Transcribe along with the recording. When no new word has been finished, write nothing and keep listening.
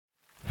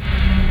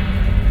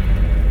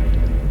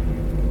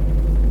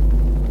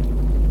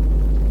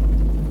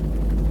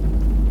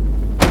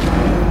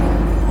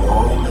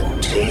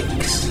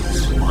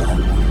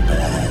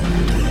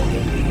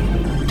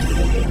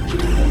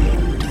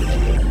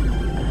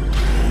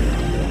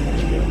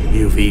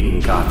You've eaten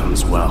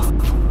Gotham's wealth,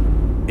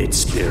 its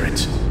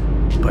spirit,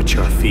 but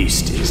your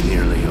feast is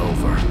nearly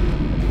over.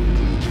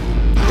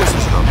 This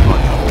isn't a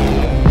blood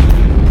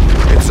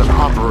hole. It's an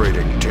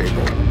operating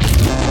table.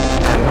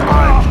 And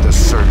I'm the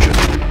surgeon.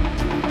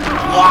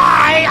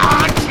 Why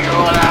aren't you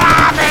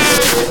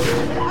laughing?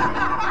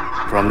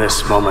 From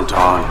this moment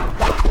on,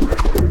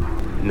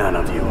 none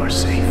of you are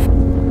safe.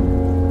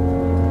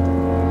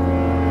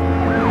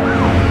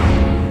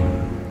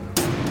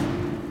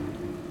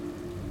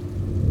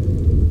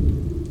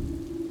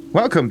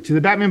 Welcome to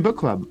the Batman Book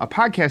Club, a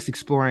podcast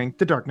exploring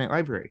the Dark Knight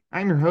Library.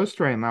 I'm your host,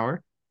 Ryan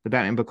Lauer. The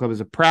Batman Book Club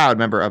is a proud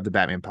member of the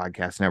Batman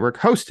Podcast Network,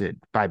 hosted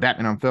by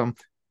Batman on Film.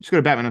 Just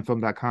go to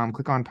batmanonfilm.com,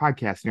 click on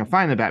podcast, and you'll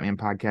find the Batman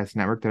Podcast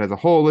Network that has a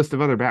whole list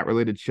of other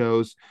Bat-related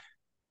shows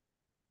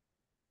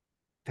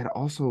that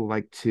also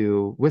like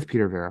to, with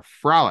Peter Vera,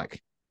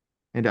 frolic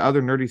into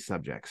other nerdy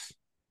subjects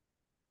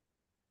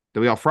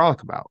that we all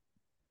frolic about.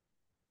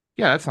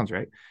 Yeah, that sounds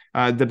right.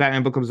 The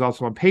Batman Book Club is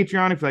also on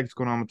Patreon. If you like what's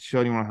going on with the show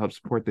and you want to help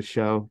support the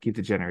show, keep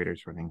the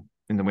generators running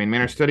in the Wayne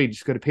Manor study,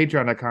 just go to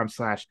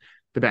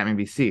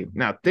patreon.com/thebatmanbc.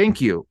 Now,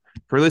 thank you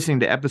for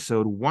listening to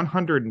episode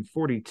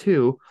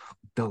 142,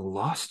 The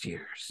Lost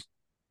Years.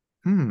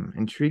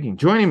 Intriguing.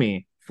 Joining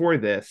me for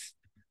this,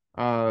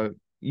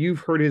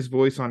 you've heard his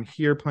voice on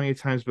here plenty of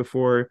times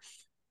before.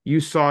 You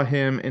saw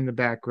him in the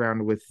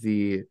background with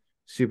the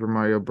Super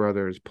Mario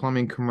Brothers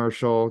plumbing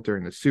commercial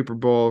during the Super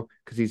Bowl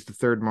because he's the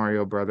third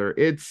Mario brother.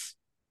 It's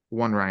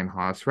one Ryan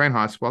Haas. Ryan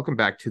Haas, welcome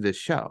back to this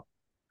show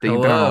that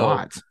you've been on a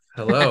lot.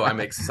 Hello, I'm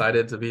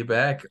excited to be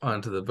back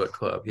onto the book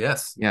club.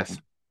 Yes.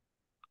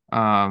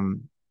 I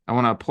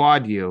want to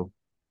applaud you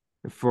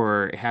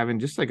for having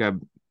just like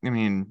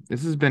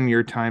this has been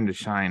your time to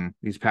shine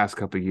these past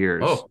couple of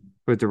years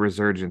with the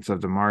resurgence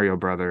of the Mario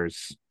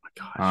Brothers. Oh my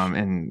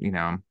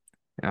gosh.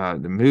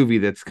 And the movie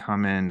that's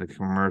coming, the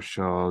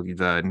commercial,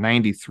 the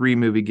 93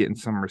 movie getting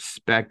some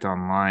respect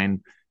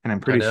online, and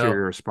I'm pretty sure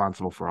you're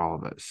responsible for all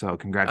of it. So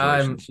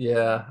congratulations.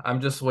 I'm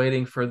just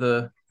waiting for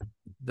the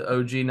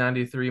OG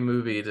 93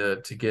 movie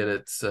to get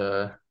its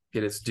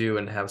due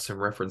and have some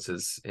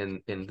references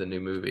in the new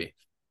movie.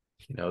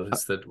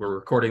 It's that we're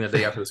recording the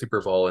day after the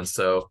Super Bowl, and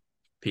so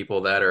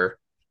people that are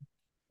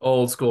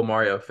old school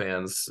Mario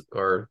fans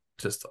are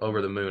just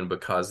over the moon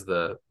because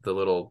the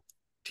little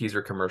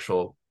teaser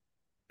commercial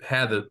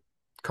had the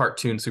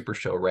cartoon Super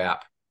Show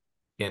rap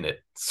in it.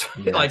 So,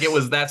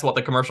 yes. That's what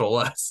the commercial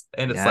was.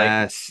 And it's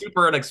like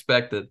super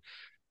unexpected.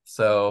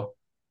 So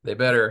they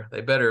better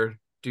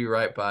do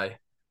right by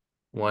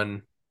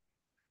one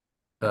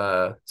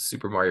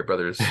Super Mario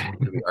Brothers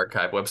movie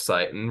archive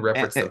website and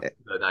reference the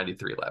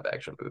 93 live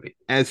action movie.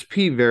 As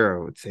P.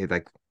 Vera would say,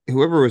 like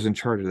whoever was in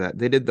charge of that,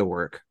 they did the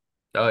work.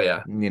 Oh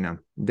yeah.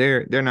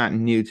 They're not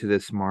new to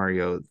this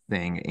Mario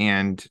thing,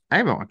 and I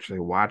haven't actually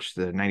watched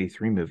the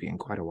 93 movie in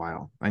quite a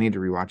while. I need to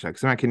rewatch that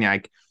because I'm not kidding.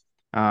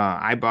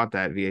 I bought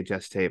that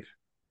VHS tape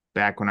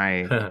back when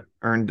I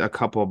earned a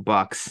couple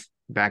bucks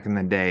back in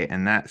the day,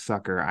 and that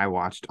sucker I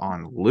watched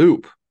on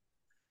loop.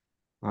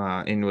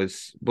 And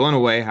was blown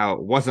away how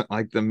it wasn't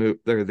like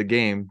the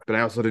game, but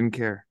I also didn't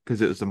care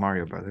because it was the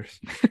Mario Brothers.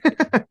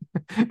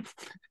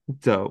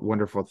 It's a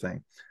wonderful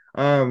thing.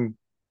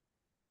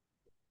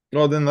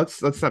 Well, then let's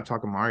stop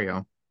talking Mario.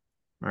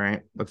 All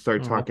right, let's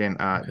start talking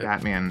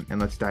Batman, and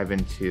let's dive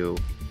into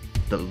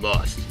The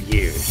Lost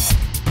Years.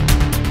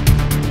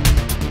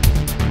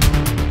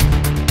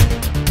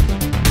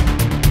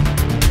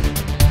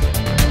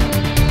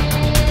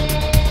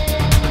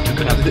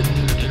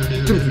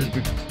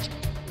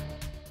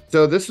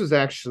 So this was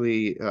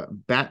actually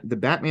the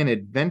Batman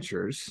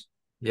Adventures.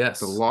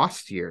 Yes. The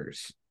Lost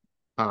Years,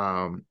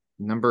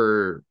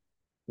 number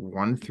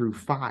 1 through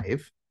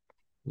 5.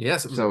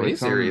 Yes, it was a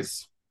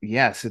miniseries.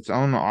 Yes, its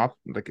own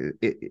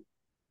it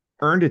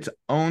earned its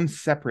own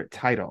separate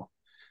title.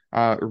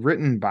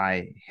 Written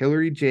by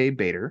Hilary J.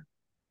 Bader,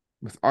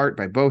 with art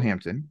by Bo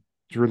Hampton.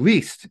 It was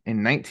released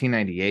in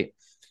 1998.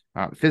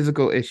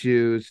 Physical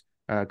issues,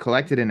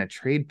 collected in a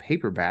trade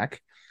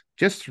paperback.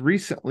 Just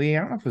recently, I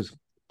don't know if it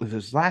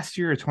was last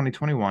year or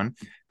 2021,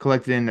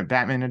 collected in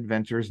Batman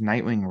Adventures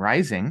Nightwing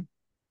Rising.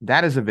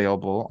 That is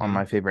available on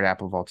my favorite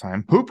app of all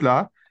time,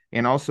 Hoopla.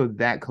 And also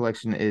that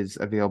collection is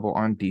available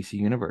on DC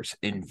Universe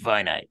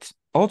Infinite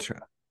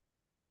Ultra.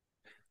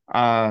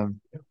 Yeah,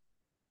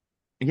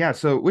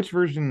 so which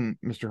version,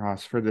 Mr.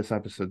 Haas, for this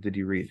episode did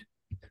you read?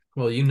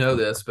 Well, you know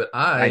this, but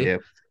I do.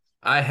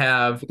 I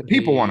have the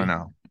people want to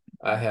know.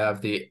 I have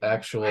the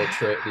actual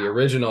the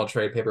original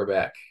trade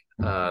paperback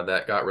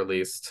that got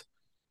released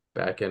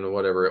back in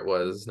whatever it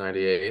was,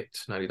 98,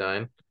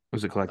 99.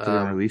 Was it collected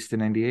and released in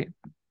 98?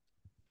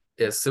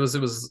 Yes, it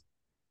was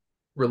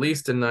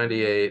released in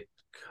 98,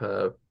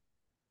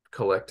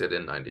 collected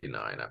in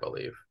 99, I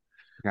believe.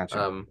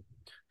 Gotcha.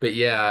 But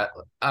yeah,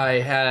 I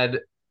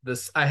had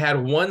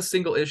one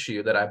single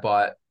issue that I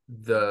bought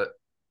the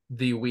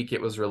week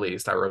it was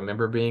released. I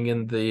remember being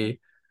in the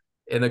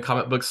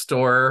comic book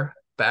store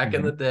back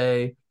in the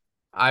day.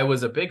 I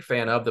was a big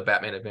fan of the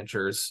Batman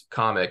Adventures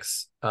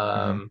comics.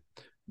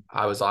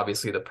 I was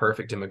obviously the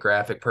perfect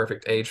demographic,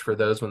 perfect age for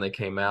those when they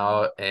came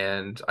out,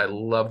 and I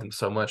loved them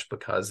so much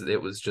because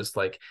it was just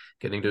like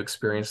getting to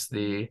experience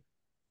the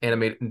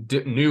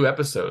animated new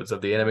episodes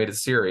of the animated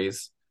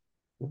series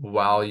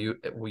while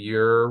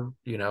you're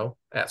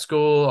at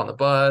school, on the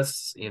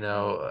bus, at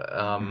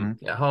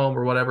home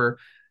or whatever.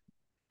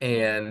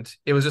 And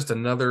it was just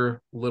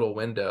another little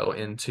window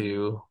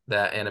into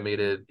that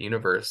animated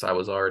universe I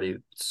was already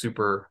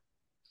super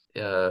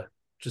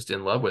just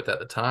in love with at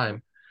the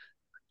time.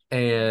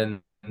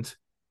 And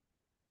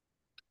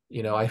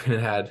I even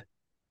had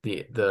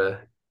the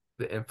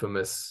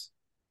infamous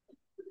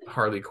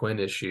Harley Quinn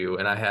issue,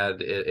 and I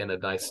had it in a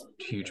nice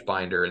huge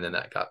binder, and then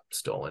that got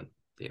stolen.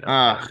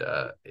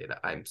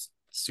 I'm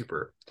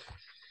super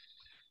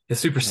it's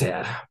super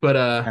sad. But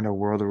kind of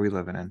world are we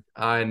living in?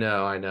 I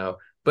know.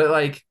 But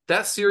like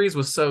that series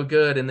was so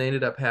good, and they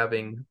ended up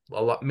having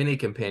many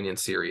companion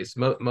series.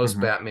 Most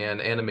Batman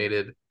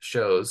animated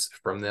shows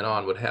from then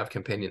on would have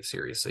companion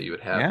series. So you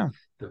would have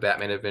the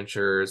Batman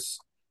Adventures,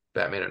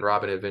 Batman and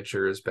Robin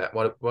Adventures.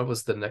 What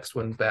was the next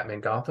one?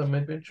 Batman Gotham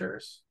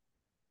Adventures.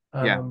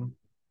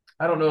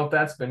 I don't know if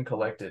that's been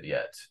collected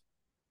yet.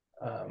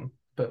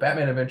 But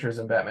Batman Adventures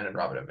and Batman and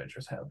Robin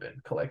Adventures have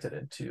been collected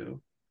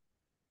into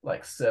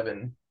like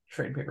 7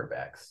 trade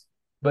paperbacks.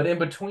 But in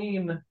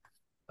between,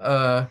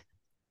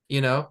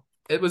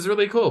 it was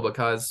really cool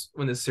because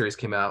when this series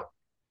came out,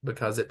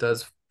 because it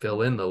does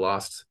fill in the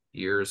lost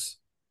years,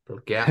 the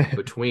gap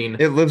between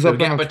it lives up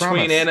gap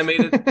between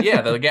animated,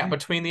 the gap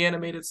between the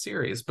animated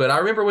series. But I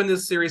remember when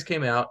this series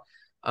came out,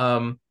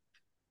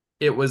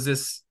 it was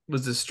this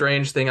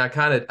strange thing. I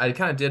kind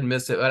of did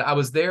miss it. I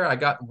was there. I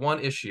got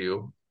one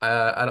issue.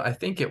 I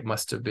think it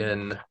must have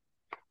been.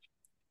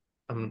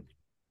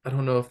 I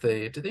don't know if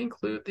did they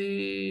include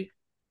the.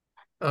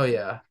 Oh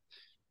yeah,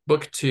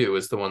 book 2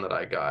 is the one that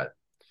I got,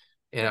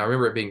 and I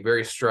remember it being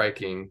very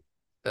striking.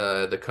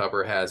 The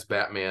cover has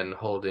Batman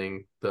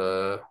holding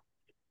the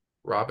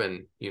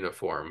Robin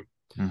uniform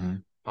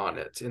on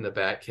it in the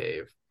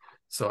Batcave.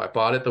 So I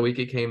bought it the week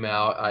it came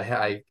out.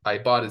 I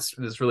bought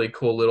this really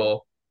cool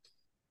little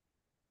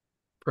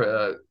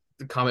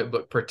comic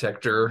book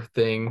protector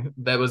thing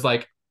that was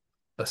like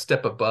a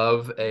step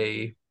above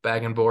a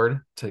bag and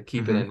board to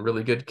keep it in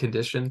really good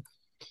condition.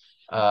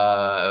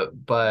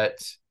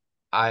 But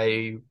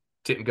I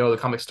didn't go to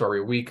the comic store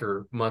every week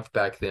or month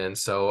back then,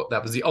 so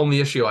that was the only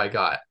issue I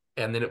got.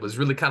 And then it was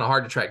really kind of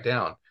hard to track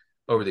down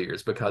over the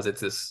years because it's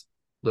this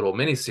little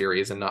mini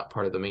series and not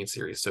part of the main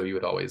series. So you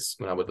would always,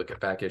 when I would look at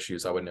back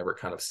issues, I would never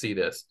kind of see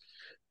this.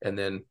 And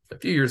then a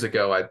few years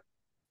ago, I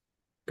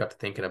got to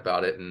thinking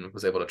about it and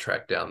was able to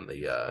track down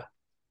the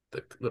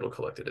little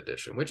collected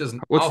edition, which is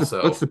what's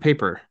the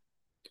paper?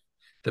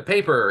 The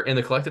paper in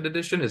the collected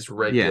edition is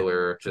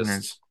regular,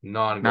 just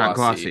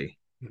non-glossy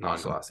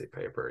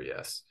paper.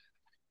 Yes,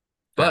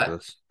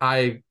 but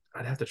I'd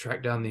have to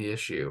track down the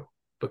issue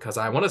because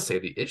I want to say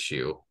the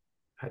issue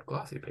had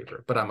glossy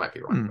paper, but I might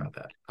be wrong about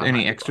that.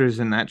 Any extras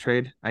in that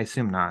trade? I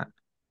assume not.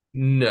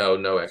 No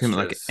extras. It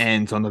like it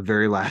ends on the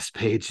very last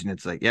page, and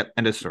it's like, yep,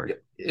 end of story.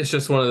 It's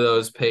just one of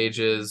those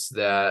pages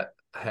that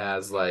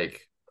has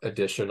like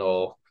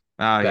additional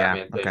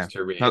Batman things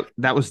to read. No,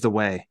 that was the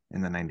way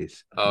in the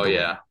 90s. Oh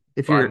yeah.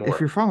 If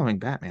you're following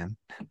Batman,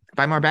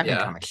 buy more Batman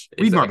comics.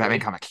 Read more Batman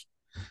comics.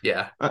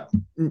 Yeah.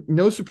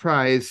 No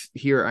surprise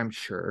here, I'm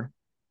sure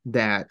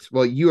that,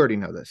 well, you already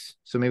know this,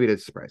 so maybe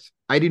it's a surprise.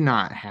 I do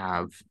not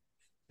have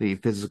the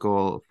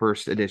physical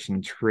first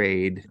edition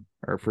trade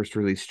or first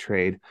release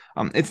trade.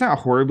 It's not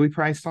horribly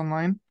priced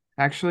online,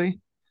 actually.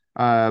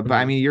 But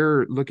I mean,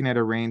 you're looking at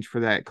a range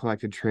for that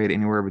collected trade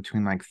anywhere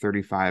between like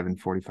 $35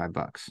 and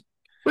 $45,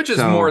 which is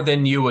more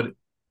than you would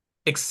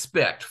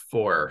expect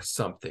for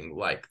something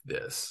like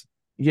this.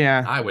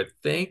 Yeah, I would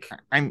think.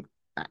 I'm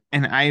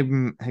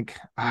like,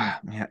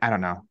 man, I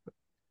don't know.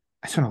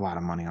 I spent a lot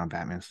of money on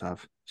Batman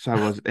stuff, so I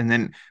was, and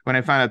then when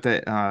I found out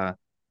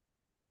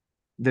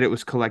that it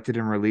was collected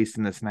and released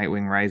in this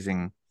Nightwing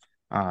Rising,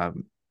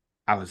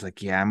 I was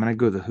like, yeah, I'm gonna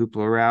go the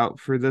Hoopla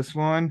route for this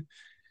one.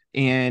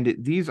 And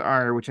these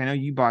are, which I know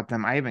you bought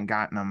them. I haven't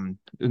gotten them,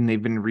 and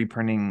they've been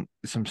reprinting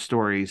some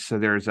stories. So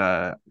there's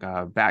a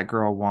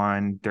Batgirl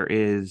one. There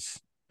is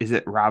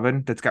it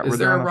Robin that's got? Is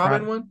there a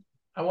Robin one?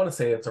 I want to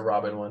say it's a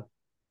Robin one.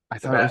 I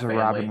thought it was a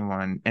Robin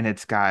one, and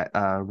it's got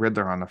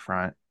Riddler on the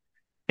front,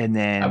 and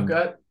then I've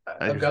got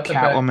the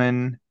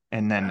Catwoman,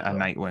 and then a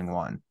Nightwing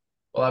one.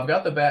 Well, I've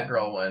got the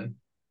Batgirl one,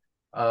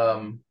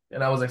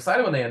 and I was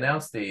excited when they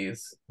announced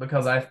these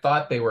because I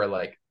thought they were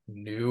like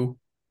new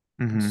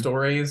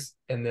stories,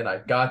 and then I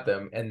got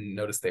them and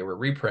noticed they were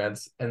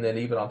reprints, and then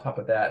even on top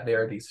of that,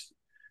 there are these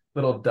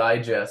little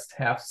digest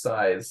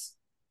half-size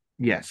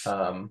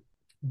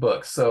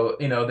books. So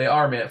they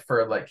are meant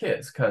for like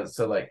kids,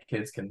 so like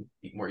kids can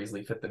more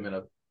easily fit them in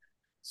a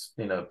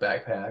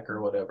backpack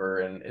or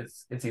whatever, and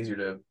it's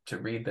easier to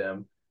read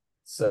them.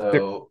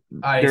 So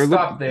I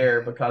stopped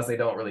there because they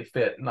don't really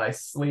fit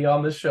nicely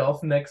on the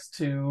shelf next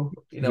to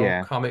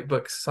comic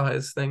book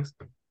size things.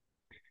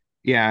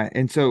 Yeah,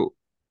 and so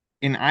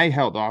and I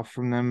held off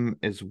from them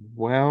as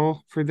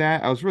well for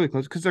that. I was really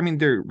close because I mean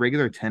they're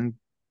regular $10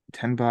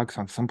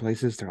 on some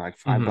places. They're like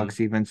Mhm. $5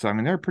 even. So I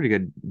mean they're a pretty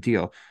good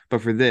deal.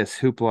 But for this,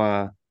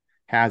 Hoopla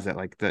has it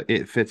like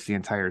it fits the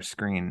entire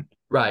screen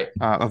Right.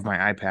 of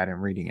my iPad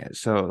and reading it.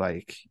 So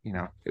like,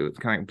 it was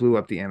kind of blew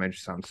up the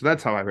image some. So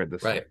that's how I read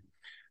this one.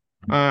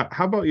 Right.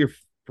 How about your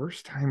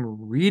first time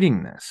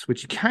reading this,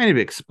 which you kind of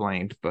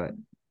explained, but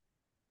do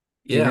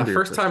you Yeah, remember your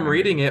first first time time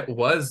reading reading it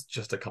was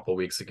just a couple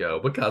weeks ago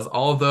because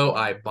although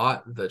I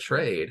bought the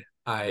trade,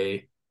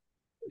 as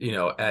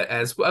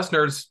us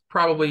nerds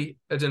probably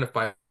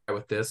identify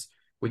with this,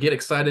 we get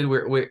excited.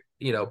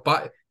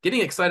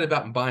 Getting excited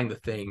about buying the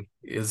thing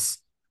is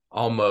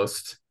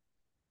almost,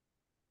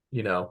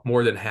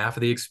 more than half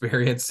of the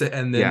experience.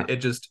 And then Yeah. it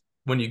just,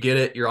 when you get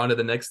it, you're on to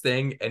the next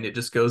thing and it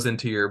just goes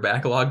into your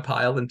backlog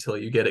pile until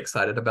you get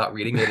excited about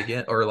reading it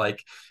again. Or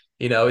like,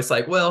 it's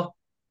like, well,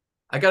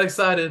 I got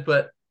excited,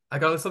 but I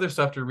got this other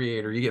stuff to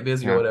read, or you get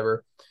busy or Yeah.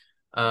 whatever.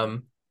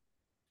 Um,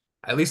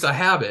 at least I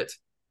have it,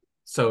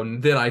 so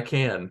then I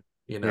can,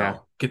 Yeah.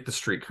 get the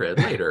street cred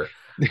later.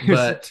 There's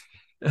But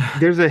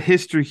there's a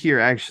history here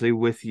actually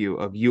with you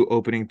of you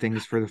opening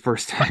things for the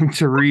first time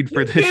to read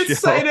for this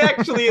show. it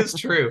actually is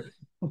true.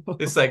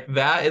 It's like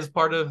that is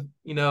part of,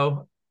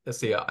 let's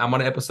see, I'm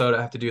on an episode.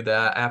 I have to do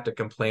that. I have to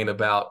complain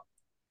about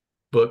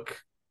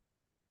book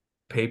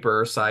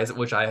paper size,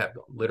 which I have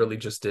literally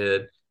just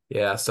did.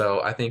 Yeah,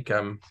 so I think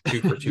I'm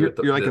 2 for 2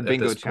 You're like a at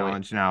bingo this point.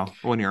 challenge now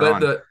when you're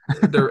But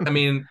on. I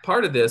mean,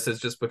 part of this is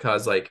just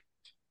because like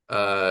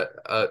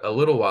a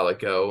little while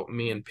ago,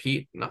 me and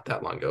Pete, not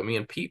that long ago, me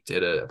and Pete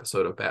did an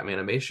episode of Batman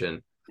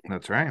Animation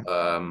That's right.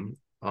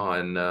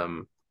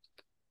 on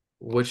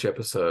which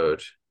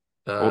episode?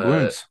 Old Uh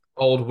wounds.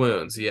 Old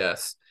Wounds,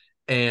 yes.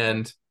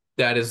 And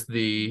that is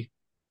the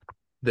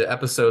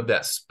episode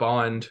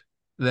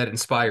that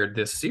inspired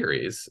this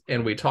series,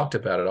 and we talked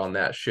about it on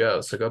that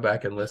show. So go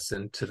back and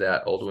listen to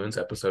that Old Wounds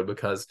episode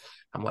because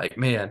I'm like,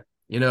 man,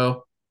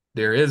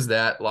 there is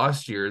that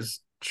Lost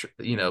Years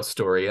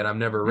story, and I've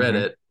never read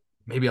Hmm. it.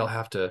 Maybe I'll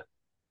have to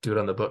do it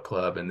on the book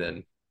club, and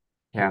then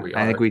here Yeah, we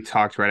I think are. we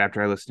talked right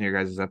after I listened to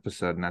your guys'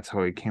 episode, and that's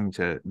how we came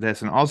to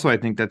this. And also, I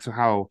think that's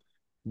how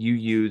you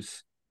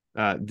use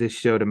this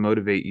show to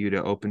motivate you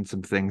to open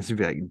some things and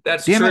be like,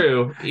 That's "Damn it,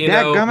 true,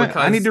 dadgummit,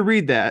 I need because to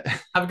read that."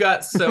 I've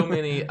got so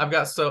many. I've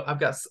got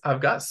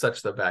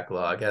such the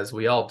backlog as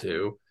we all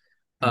do.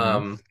 Hmm.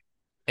 Um,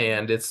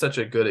 and it's such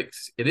a good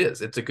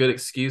it's a good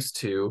excuse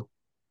to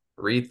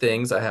read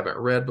things I haven't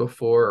read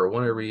before or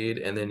want to read,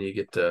 and then you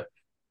get to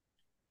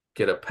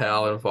get a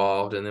pal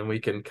involved, and then we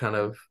can kind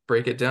of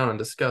break it down and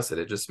discuss it.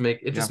 It Yeah,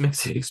 just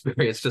makes the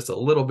experience just a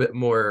little bit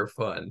more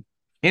fun.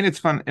 and it's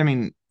fun. I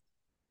mean,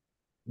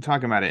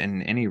 talking about it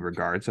in any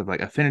regards of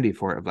like affinity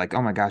for it, of like,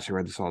 oh my gosh, I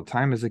read this all the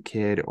time as a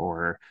kid,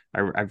 or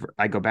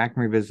I go back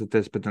and revisit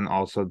this, but then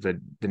also the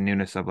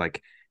newness of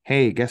like,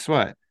 hey, guess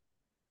what?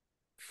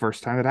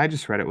 First time that I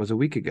just read it was a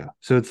week ago.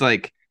 So it's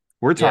like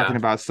we're talking Yeah,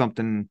 about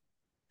something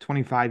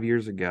 25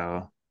 years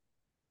ago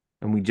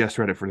and we just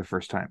read it for the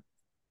first time.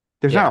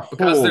 There's yeah, not a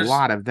because whole there's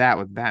lot of that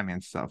with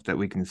Batman stuff that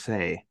we can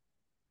say.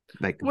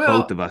 Like both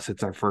well, of us,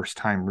 it's our first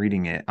time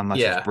reading it, unless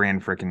it's yeah,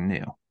 brand freaking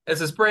new.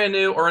 this is brand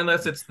new, or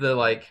unless it's the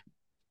like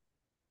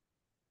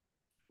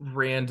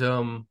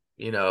random,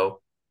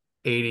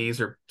 80s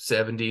or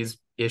 70s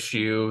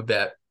issue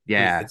that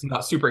Yeah, it's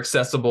not super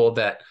accessible,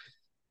 that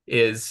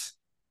is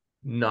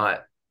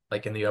not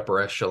like in the upper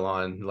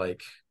echelon,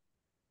 like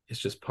it's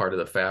just part of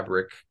the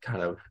fabric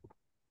kind of.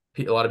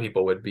 A lot of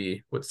people would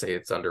say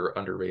it's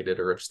underrated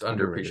or just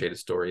underrated. underappreciated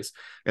stories,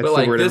 but That's the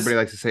like word everybody this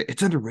likes to say.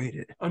 It's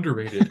underrated.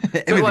 underrated.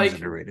 But Everything's like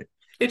underrated.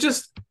 it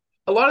just,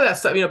 a lot of that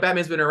stuff,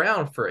 Batman's been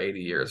around for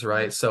 80 years,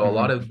 right? So a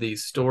lot Hmm. of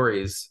these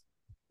stories,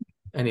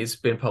 and he's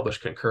been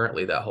published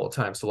concurrently that whole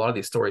time, so a lot of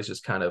these stories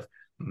just kind of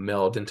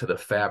meld into the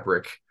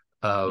fabric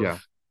Yeah.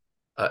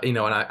 of and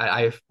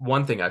I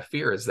one thing I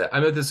fear is that,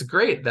 this is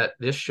great that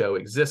this show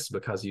exists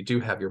because you do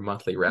have your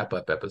monthly wrap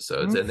up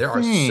episodes, Well, and there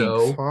are thanks,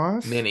 so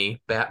Hoss.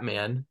 many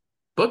Batman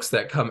books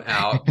that come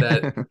out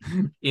that,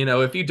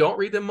 if you don't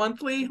read them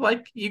monthly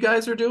like you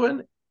guys are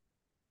doing,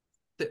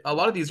 a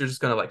lot of these are just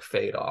going to like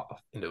fade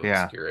off into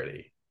Yeah.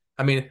 obscurity.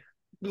 I mean,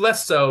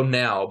 less so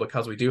now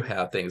because we do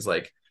have things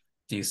like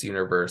DC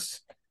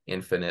Universe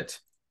Infinite,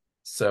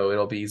 so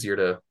it'll be easier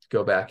to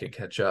go back and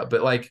catch up.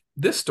 But like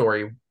this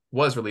story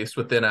was released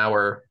within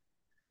our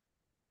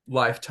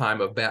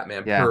lifetime of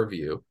Batman Yeah.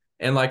 purview,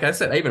 and like I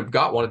said, I even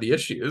got one of the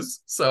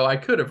issues, so I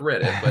could have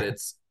read it,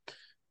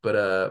 but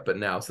but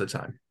now's the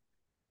time.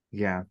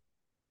 Yeah.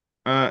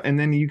 And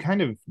then you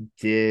kind of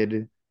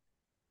did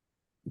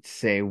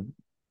say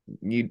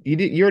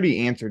you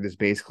already answered this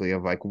basically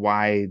of like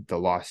why the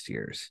Lost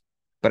Years.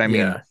 But I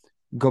mean, Yeah,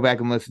 go back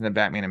and listen to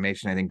Batman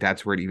Animation. I think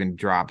that's where it even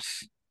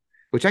drops,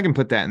 which I can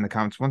put that in the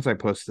comments once I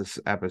post this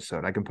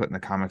episode. I can put in the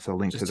comments a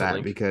link to just a that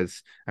link.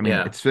 because I mean,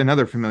 Yeah. it's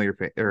another familiar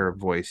or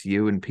voice,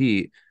 you and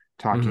Pete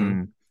Mm-hmm.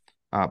 talking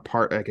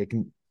part like I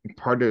can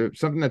part of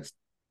something that's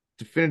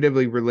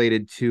definitively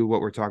related to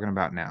what we're talking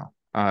about now.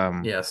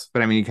 Yes.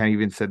 But I mean, you kind of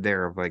even said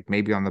there of like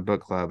maybe on the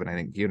book club, and I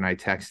think you and I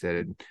texted,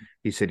 and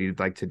you said you'd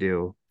like to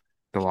do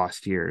the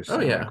Lost Years. Oh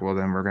So yeah. like, well,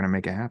 then we're gonna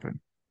make it happen.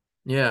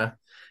 Yeah.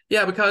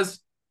 Yeah, because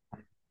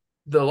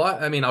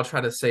I mean, I'll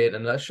try to say it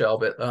in a nutshell,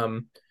 but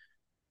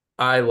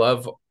I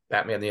love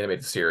Batman the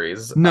Animated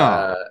Series.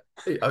 No,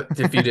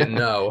 If you didn't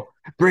know,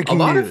 a breaking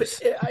lot of news.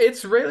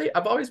 it's really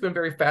I've always been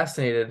very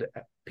fascinated.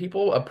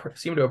 People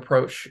seem to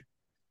approach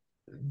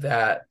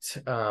that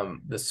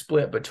the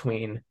split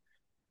between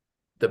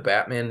the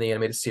Batman the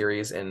Animated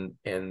Series and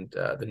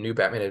the new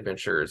Batman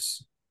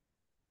Adventures,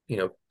 you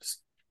know,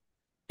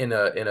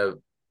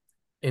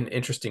 in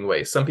interesting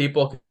ways. Some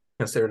people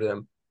consider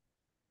them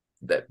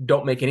that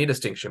don't make any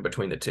distinction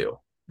between the two.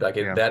 Like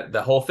Yeah, that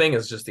the whole thing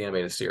is just the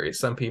animated series.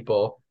 Some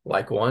people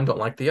like one, don't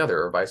like the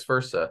other, or vice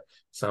versa.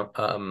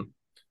 Some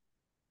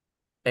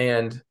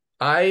and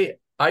I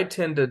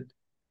tend to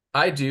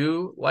I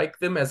do like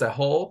them as a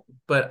whole,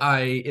 but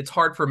it's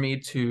hard for me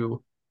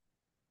to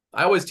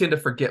I always tend to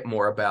forget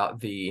more about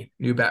the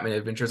new Batman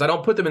Adventures. I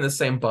don't put them in the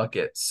same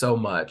bucket so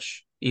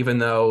much, even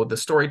though the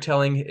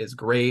storytelling is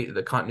great,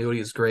 the continuity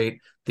is great,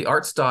 the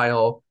art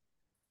style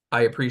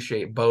I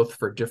appreciate both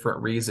for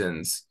different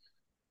reasons.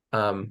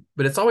 But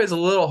it's always a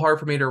little hard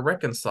for me to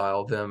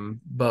reconcile them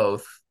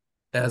both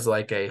as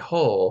like a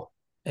whole.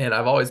 And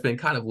I've always been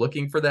kind of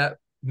looking for that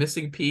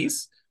missing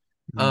piece.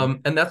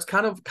 mhm. And that's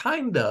kind of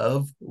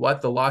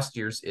what the Lost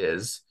Years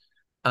is.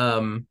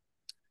 Um,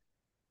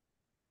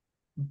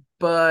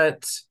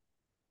 but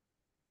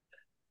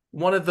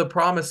one of the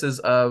promises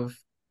of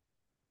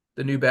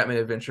the new Batman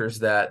Adventures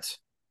that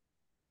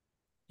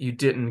you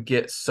didn't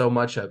get so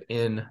much of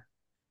in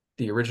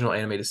the original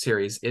animated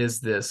series is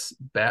this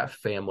Bat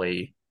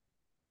family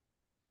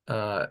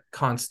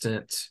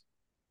constant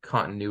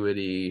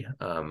continuity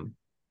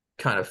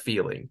kind of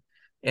feeling.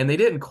 And they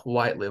didn't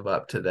quite live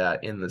up to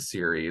that in the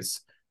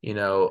series. You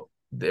know,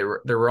 there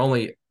were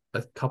only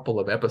a couple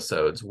of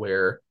episodes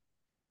where,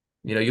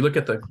 you know, you look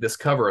at this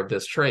cover of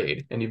this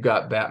trade and you've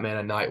got Batman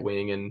and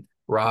Nightwing and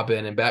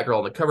Robin and Batgirl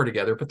on the cover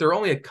together, but there are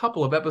only a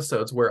couple of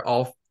episodes where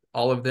all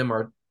of them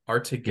are Yeah,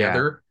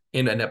 together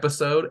in an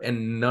episode,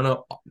 and none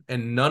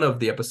of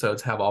the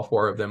episodes have all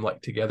four of them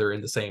like together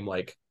in the same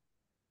like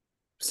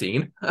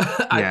scene.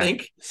 I yeah,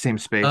 think. same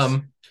space.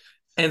 Um,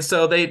 and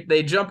so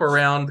they jump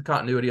around the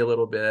continuity a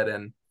little bit,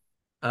 and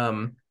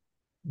um,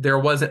 there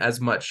wasn't as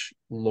much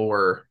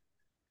lore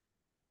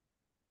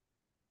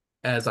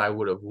as I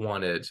would have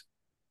wanted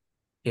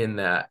in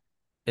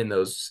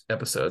those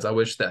episodes. I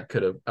wish that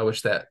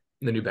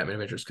the new Batman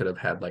Adventures could have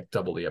had like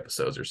double the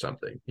episodes or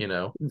something, you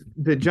know?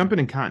 The jumping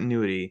in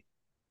continuity.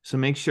 So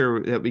make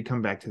sure that we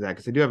come back to that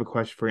because I do have a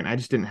question for you, and I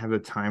just didn't have the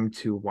time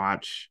to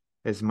watch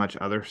as much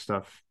other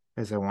stuff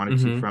as I wanted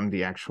to Mm-hmm. from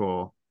the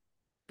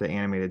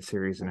animated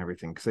series and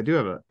everything. Because I do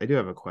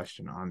have a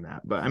question on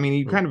that. But I mean,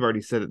 you kind of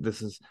already said that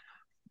this is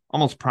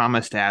almost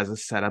promised as a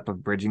setup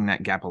of bridging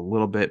that gap a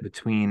little bit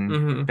between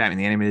Mm-hmm. Batman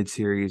the Animated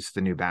Series,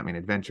 the new Batman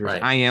Adventures.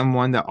 Right. I am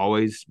one that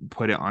always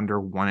put it under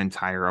one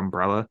entire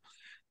umbrella.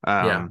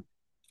 Yeah.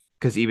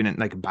 Because even in,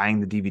 like buying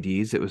the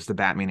DVDs, it was the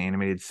Batman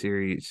Animated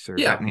Series or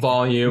Yeah. Batman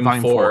Volume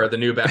Volume 4, 4. the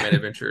new Batman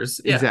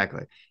Adventures. Yeah.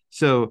 Exactly.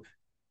 So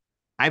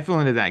I fell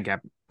into that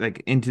gap,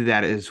 like into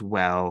that as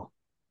well.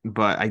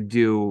 But I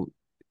do,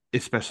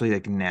 especially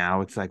like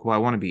now, it's like, well, I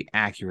want to be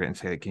accurate and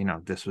say, like, you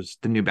know, this was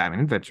the new Batman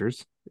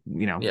Adventures,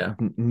 you know, Yeah.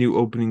 new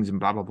openings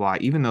and blah, blah, blah.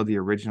 Even though the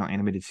original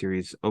animated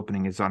series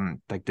opening is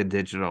on like the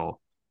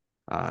digital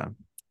uh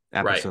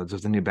Right. episodes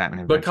of the new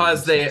Batman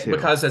Adventures too.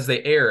 Because as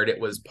they aired, it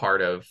was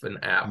part of an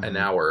Mhm.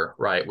 hour,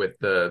 right, with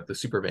the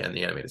Superman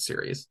the animated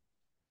series.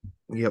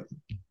 Yep.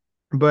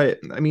 But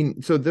I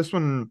mean, so this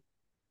one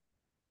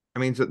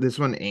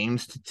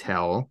aims to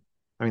tell,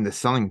 I mean, the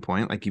selling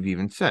point, like you've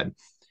even said,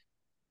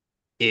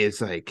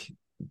 is like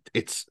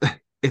it's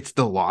it's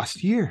the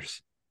lost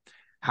years.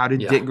 How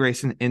did Yeah. Dick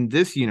Grayson in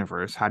this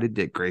universe? How did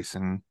Dick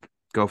Grayson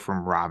go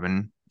from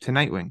Robin to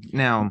Nightwing?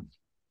 Now,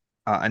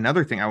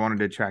 another thing I wanted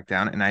to track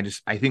down, and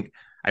I think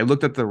I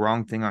looked up the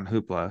wrong thing on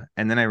Hoopla,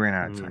 and then I ran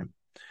out of Mm. time.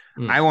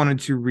 Mm. I wanted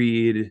to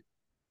read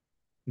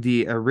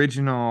the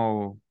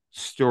original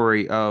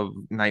story of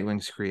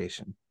Nightwing's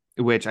creation,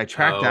 which I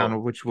tracked Oh,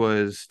 down, which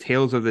was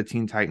Tales of the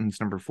Teen Titans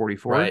number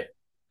 44. right.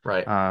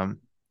 Right.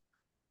 Um,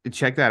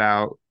 check that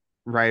out.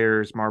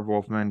 Writers Marv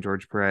Wolfman,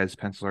 George Perez,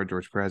 penciler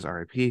George Perez,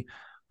 RIP.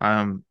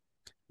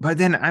 But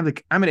then I'm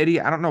an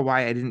idiot. I don't know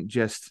why I didn't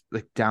just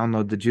like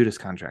download the Judas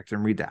Contract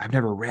and read that. I've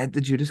never read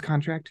the Judas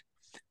Contract,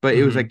 but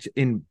it was Mhm. like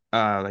in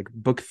like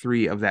book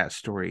 3 of that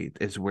story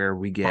is where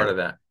we Part get of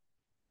that.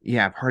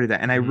 part of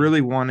that. And I Mhm. really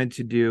I wanted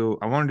to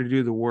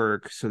do the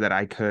work so that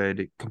I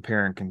could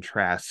compare and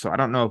contrast. So I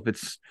don't know if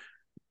it's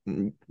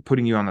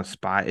putting you on the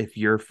spot if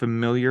you're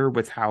familiar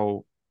with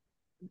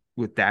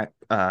that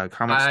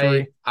comic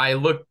story.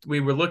 We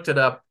were looked it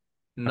up,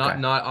 Okay.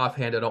 not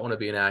offhand. I don't want to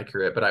be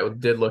inaccurate, but I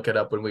did look it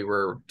up when we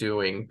were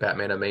doing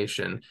Batman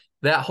animation.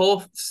 That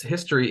whole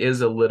history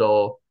is a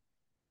little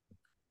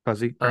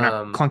Fuzzy or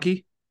not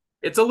clunky?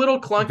 it's a little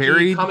clunky,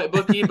 Varied. comic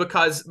booky,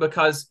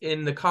 because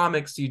in the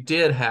comics you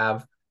did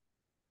have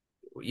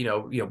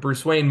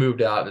Bruce Wayne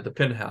moved out at the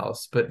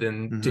penthouse, but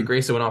then Dick Mhm.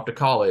 Grayson went off to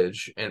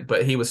college,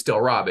 but he was still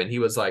Robin. He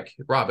was like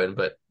Robin,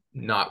 but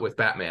not with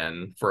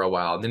Batman for a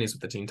while. And then he's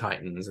with the Teen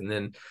Titans, and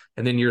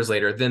then years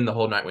later, then the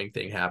whole Nightwing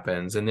thing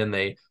happens, and then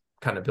they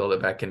kind of build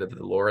it back into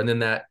the lore, and then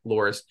that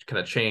lore is kind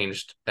of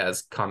changed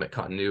as comic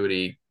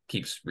continuity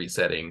keeps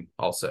resetting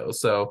also.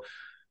 So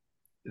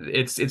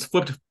it's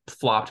flipped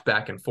flopped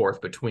back and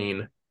forth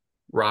between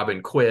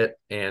Robin quit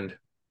and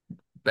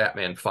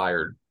Batman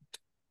fired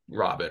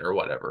Robin or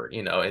whatever,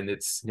 and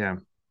it's Yeah.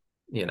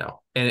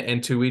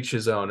 And to each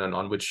his own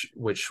on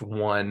which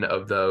one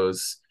of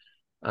those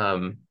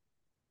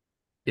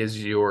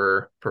is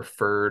your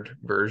preferred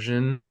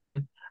version.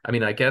 I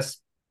mean, I guess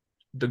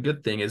the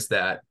good thing is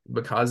that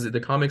because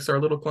the comics are a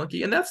little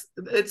clunky, and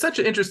it's such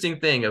an interesting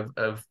thing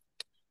of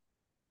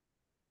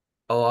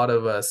a lot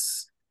of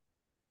us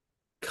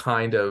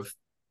kind of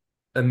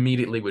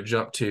immediately would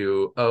jump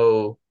to,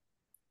 oh,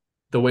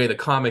 the way the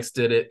comics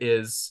did it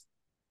is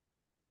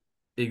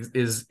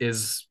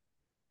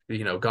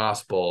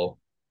gospel,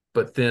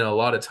 but then a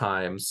lot of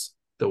times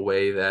the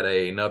way that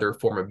another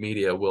form of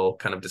media will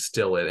kind of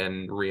distill it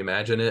and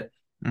reimagine it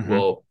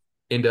will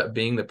end up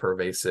being the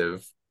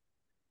pervasive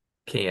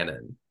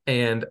canon.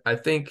 And I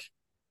think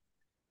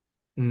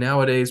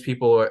nowadays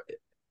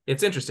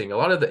it's interesting, a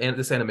lot of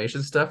this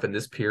animation stuff in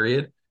this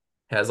period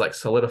has like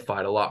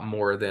solidified a lot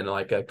more than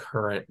like a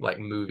current like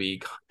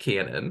movie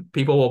canon.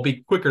 People will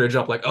be quicker to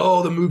jump like,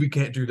 oh, the movie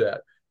can't do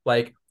that,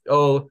 like,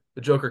 oh,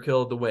 the Joker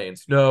killed the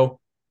Waynes. No,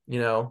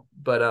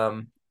 but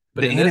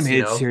the in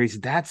animated this, series,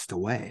 that's the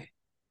way.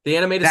 the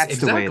animated, That's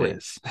exactly the way it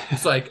is.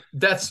 It's like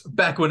that's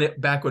back when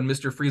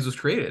Mr. Freeze was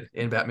created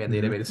in Batman the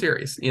Animated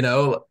Series.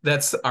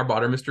 That's our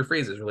modern Mr.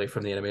 Freeze is really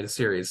from the animated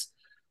series.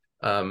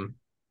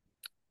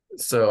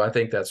 So I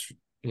think that's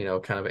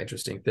kind of an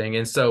interesting thing.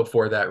 And so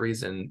for that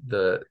reason,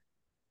 the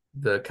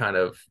kind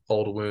of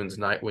old wounds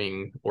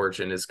Nightwing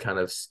origin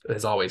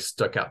has always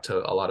stuck out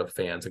to a lot of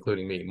fans,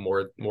 including me,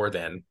 more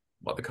than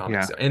what the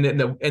comics. Yeah. And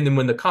then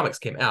when the comics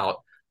came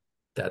out,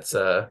 that's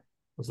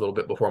was a little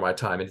bit before my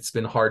time, and it's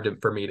been hard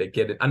for me to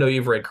get it. I know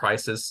you've read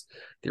Crisis,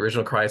 the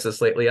original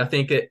Crisis, lately. I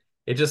think it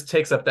just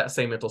takes up that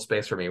same mental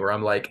space for me, where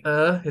I'm like,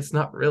 it's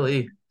not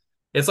really.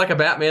 It's like a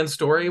Batman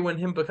story when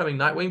him becoming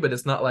Nightwing, but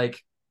it's not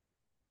like,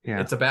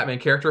 it's a Batman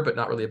character, but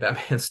not really a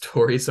Batman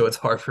story. So it's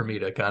hard for me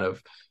to kind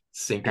of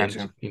sink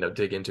in,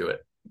 dig into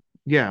it.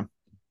 Yeah.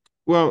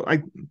 Well,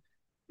 I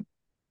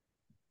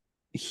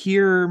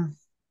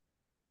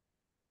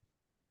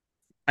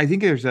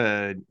think there's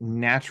a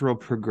natural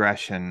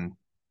progression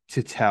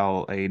to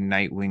tell a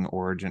Nightwing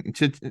origin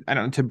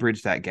to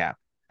bridge that gap.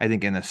 I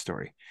think in this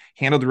story,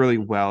 handled really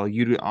well.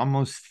 You'd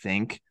almost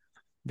think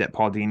that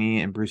Paul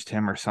Dini and Bruce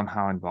Timm are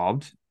somehow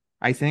involved,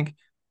 I think,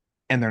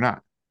 and they're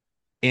not.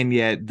 And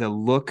yet the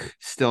look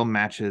still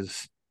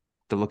matches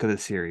the look of the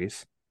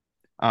series.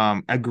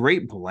 A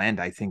great blend,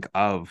 I think,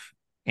 of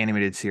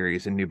animated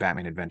series and New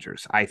Batman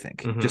Adventures. I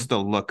think just the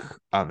look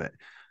of it.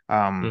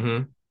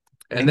 And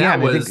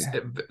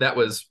that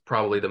was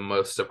probably the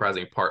most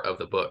surprising part of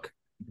the book.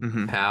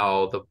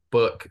 How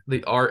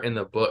the art in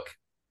the book,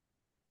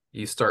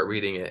 you start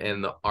reading it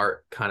and the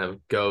art kind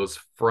of goes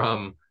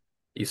from,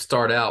 you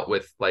start out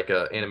with like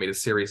a animated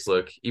series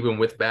look, even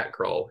with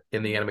Batgirl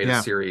in the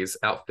animated series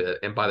outfit,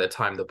 and by the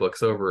time the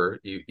book's over,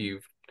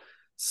 you've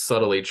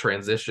subtly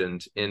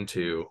transitioned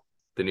into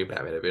the New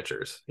Batman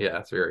Adventures. Yeah,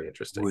 it's very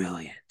interesting.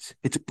 Brilliant.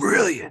 It's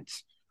brilliant.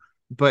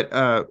 But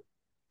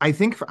I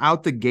think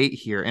out the gate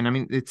here, and I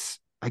mean, it's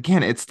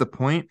the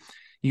point.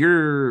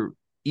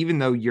 Even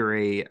though you're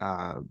a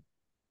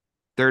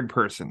third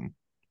person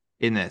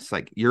in this,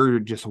 like you're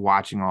just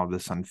watching all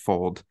this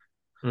unfold.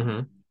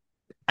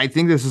 I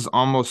think this is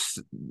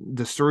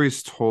the story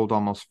is told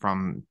almost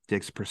from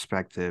Dick's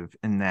perspective,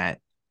 in that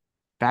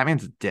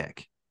Batman's a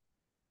dick.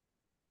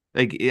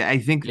 Like, I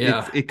think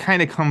it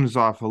kind of comes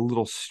off a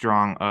little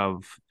strong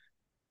of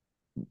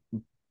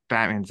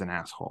Batman's an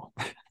asshole,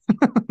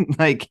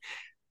 like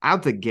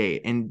out the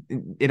gate. And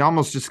it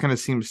almost just kind of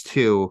seems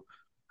too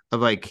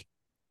of like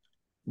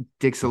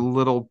Dick's a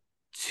little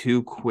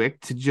too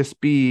quick to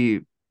just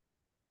be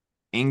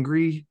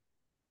angry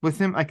with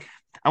him. Like,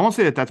 I won't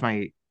say that that's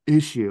my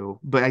issue,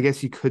 but I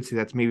guess you could say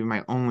that's maybe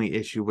my only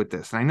issue with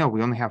this. And I know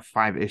we only have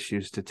 5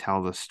 issues to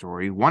tell the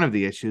story. One of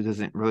the issues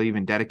isn't really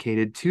even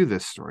dedicated to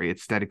this story.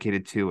 It's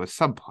dedicated to a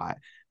subplot,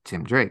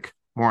 Tim Drake.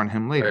 More on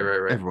him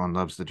later. Right. Everyone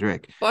loves the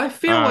Drake. Well, I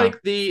feel like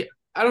I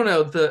don't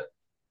know,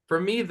 for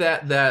me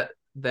that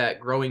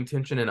growing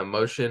tension and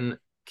emotion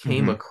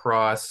came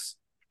across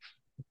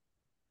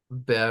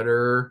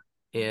better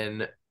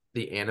in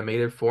the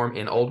animated form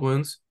in Old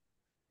Wounds.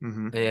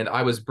 And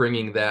I was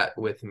bringing that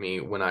with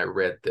me when I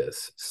read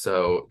this,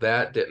 so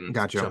that didn't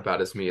jump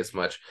out as me as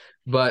much.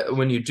 But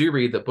when you do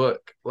read the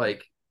book,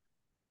 like,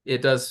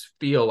 it does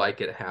feel like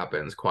it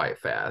happens quite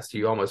fast.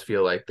 You almost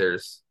feel like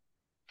because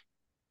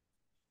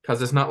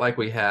it's not like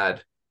we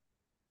had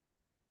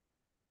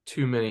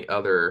too many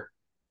other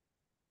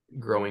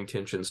growing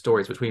tension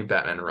stories between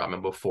Batman and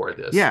Robin before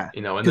this.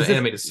 In the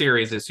animated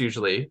series, it's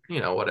usually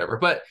whatever.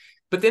 But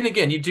But then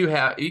again, you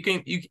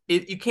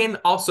can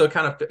also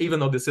kind of, even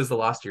though this is the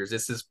Lost Years,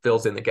 this is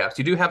fills in the gaps.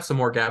 You do have some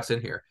more gaps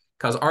in here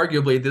because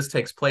arguably this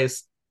takes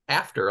place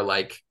after,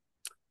 like,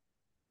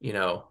 you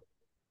know,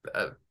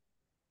 uh,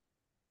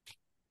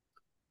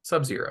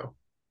 Sub-Zero,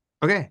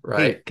 Okay.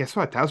 right? Hey, guess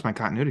what? That was my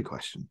continuity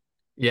question.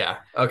 Yeah.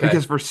 Okay.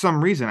 Because for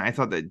some reason I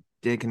thought that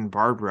Dick and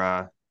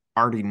Barbara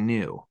already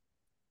knew,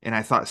 and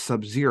I thought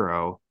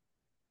Sub-Zero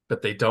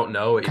But they don't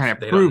know. kind of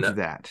They don't know. proved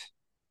that.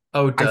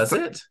 Oh, does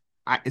it?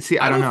 I see.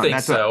 I I don't don't know. think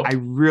That's so. what I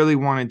really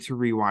wanted to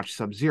rewatch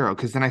Sub-Zero,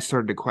 because then I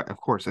started to of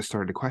course I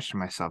started to question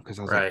myself, because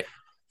I was like, Right.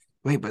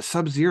 wait, but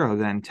Sub-Zero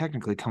then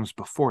technically comes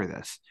before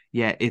this.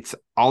 Yeah, it's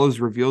all is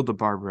revealed to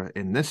Barbara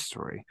in this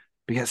story.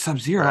 Because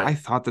Sub-Zero, Right. I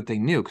thought that they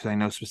knew, because I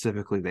know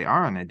specifically they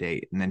are on a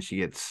date, and then she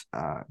gets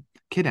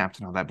kidnapped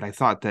and all that. But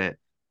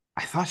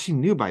I thought she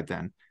knew by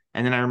then.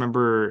 And then I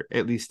remember,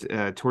 at least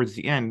towards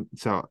the end.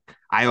 So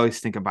I always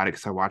think about it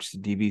because I watched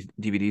the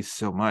DVDs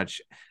so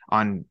much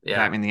on Yeah.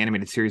 Batman the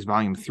Animated Series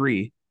Volume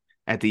 3.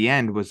 At the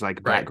end was like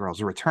Right.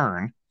 Batgirl's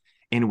return,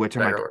 in which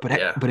I'm Batgirl, like,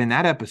 yeah. but in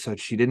that episode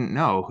she didn't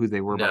know who they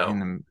were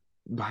No.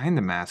 behind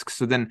the masks.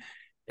 So then,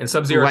 And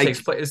Sub-Zero like,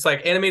 takes place. It's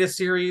like animated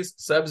series,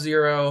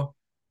 Sub-Zero,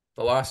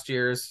 The Lost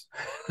Years,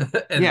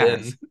 and yeah.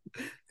 then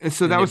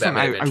So the that new was something Batman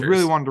I really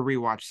Adventures. wanted to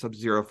rewatch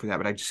Sub-Zero for that,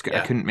 but I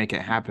Yeah. couldn't make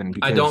it happen,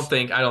 because I don't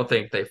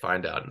think they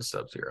find out in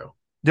Sub-Zero.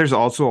 there's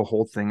also a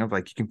whole thing of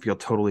like, you can feel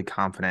totally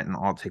confident, and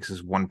all it takes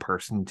is one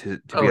person to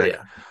Oh, be like,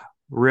 yeah.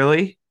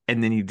 really?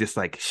 And then you just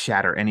like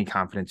shatter any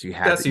confidence you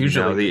have That's that you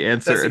know usually the me.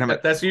 answer. And I'm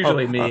like, That's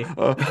usually me.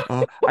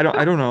 I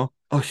don't know.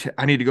 Oh shit!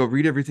 I need to go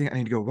read everything. I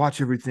need to go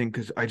watch everything,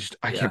 because I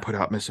Yeah. can't put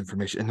out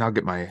misinformation, and I'll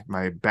get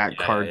my back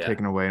Yeah, card yeah.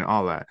 taken away and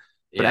all that.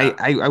 But Yeah.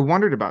 I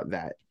wondered about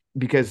that,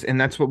 because, and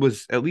that's what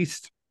was at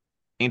least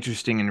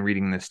interesting in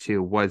reading this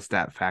too, was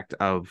that fact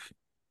of,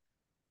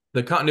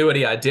 The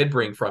continuity I did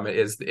bring from it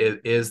is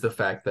the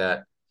fact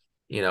that,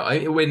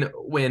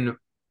 when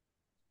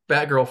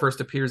Batgirl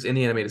first appears in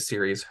the animated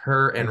series,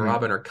 her and Mhm.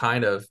 Robin are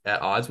kind of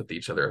at odds with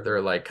each other.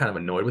 They're like kind of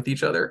annoyed with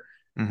each other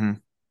Mhm.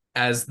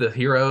 as the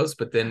heroes,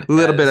 but then a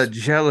little bit as of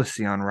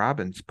jealousy on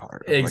Robin's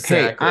part. Like, hey,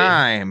 exactly,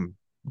 I'm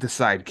the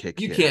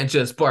sidekick you here. can't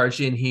just barge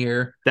in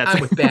here. That's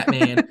I'm with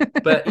Batman,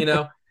 but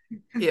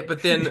yeah,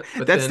 but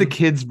that's the then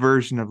kids'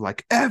 version of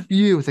like, F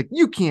you. It's like,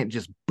 you can't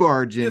just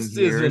barge in this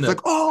here. isn't It's a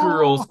like, oh,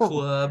 girls'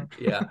 club.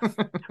 Yeah,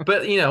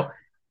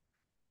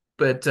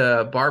 but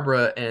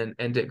Barbara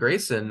and Dick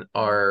Grayson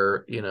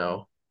are,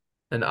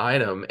 an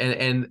item,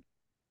 and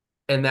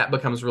that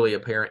becomes really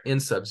apparent in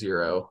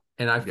Sub-Zero.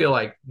 And I feel Yeah.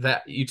 like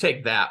that you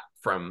take that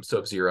from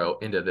Sub-Zero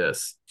into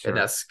this, Sure. and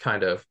that's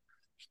kind of.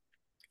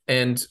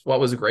 And what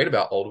was great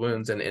about Old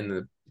Wounds and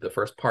in the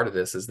first part of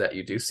this is that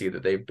you do see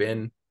that they've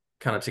been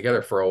kind of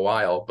together for a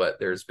while, but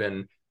there's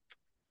been,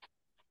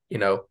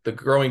 the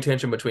growing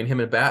tension between him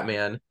and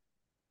Batman,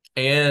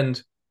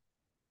 and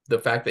the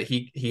fact that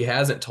he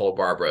hasn't told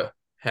Barbara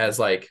has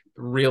like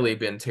really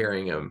been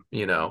tearing him,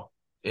 in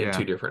Yeah.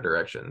 two different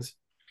directions.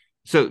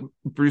 So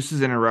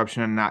Bruce's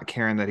interruption and not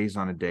caring that he's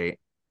on a date.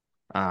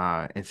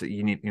 It's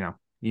you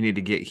need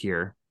to get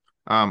here.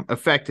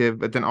 Effective,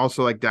 but then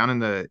also like down in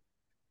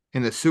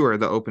the sewer,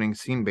 the opening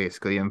scene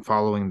basically, and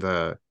following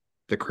the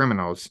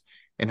criminals,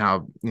 and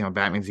how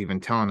Batman's even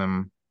telling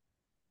him,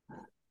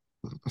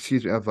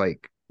 excuse me, of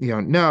like,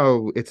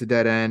 no, it's a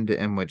dead end,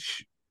 in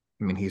which,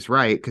 I mean, he's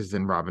right, because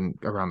then Robin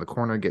around the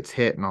corner gets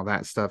hit and all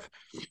that stuff.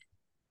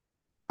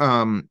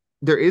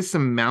 There is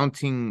some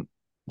mounting,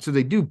 so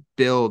they do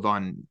build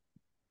on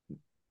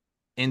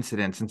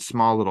incidents and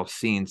small little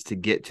scenes to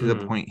get to the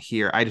point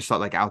here. I just thought,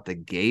 like, out the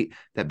gate,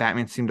 that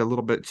Batman seemed a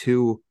little bit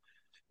too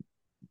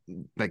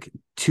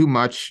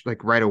much,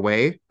 like, right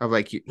away, of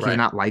like,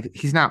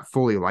 he's not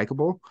fully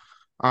likable.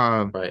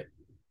 Right.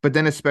 But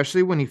then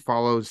especially when he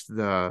follows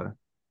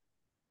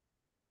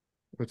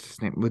what's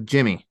his name, with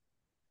Jimmy,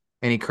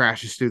 and he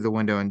crashes through the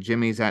window, and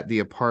Jimmy's at the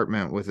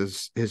apartment with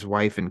his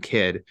wife and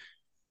kid,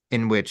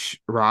 in which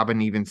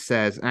Robin even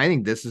says, and I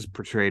think this is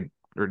portrayed,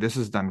 or this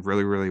is done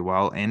really, really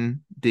well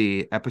in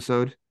the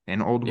episode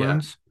in Old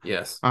Wounds.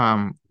 Yes.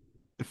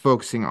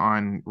 Focusing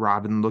on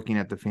Robin looking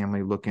at the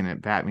family, looking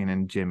at Batman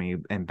and Jimmy,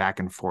 and back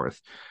and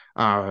forth.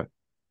 But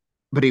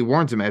he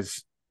warns him,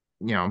 as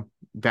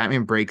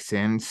Batman breaks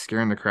in,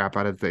 scaring the crap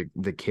out of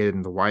the kid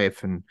and the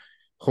wife, and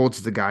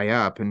holds the guy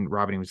up, and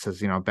Robin even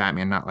says,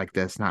 Batman not like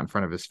this, not in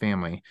front of his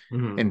family.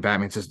 Mhm. And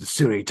Batman says, the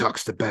sooner he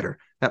talks, the better.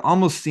 That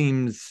almost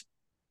seems,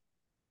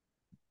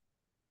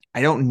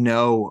 I don't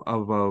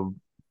know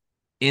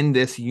in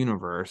this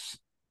universe,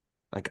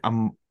 like,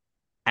 I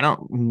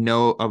don't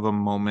know of a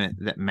moment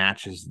that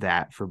matches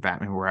that for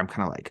Batman, where I'm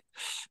kind of like,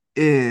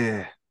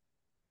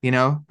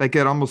 like,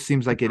 it almost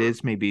seems like it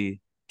is maybe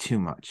too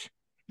much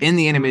in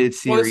the animated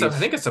series. Well, I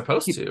think it's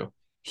supposed to.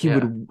 He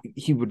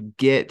would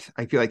get,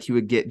 I feel like he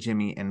would get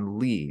Jimmy and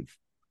leave,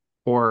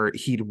 or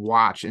he'd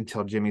watch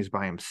until Jimmy's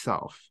by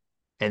himself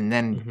and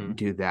then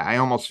do that. I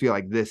almost feel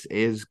like this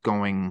is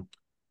going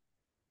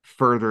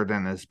further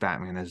than this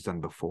Batman has done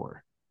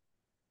before.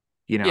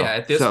 Yeah,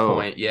 at this So,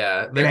 point,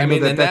 yeah. and I I know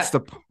mean, that that's the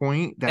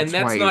point. and That's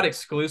that's why. not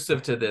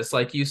exclusive to this.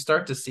 Like you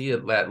start to see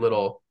that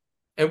little,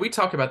 and we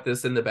talk about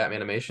this in the Batman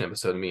animation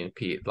episode, me and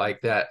Pete,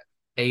 like that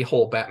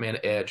a-hole Batman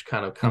edge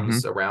kind of Mhm.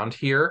 comes around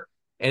here,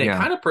 and it Yeah.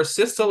 kind of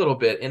persists a little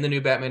bit in the new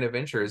Batman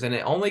Adventures, and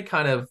it only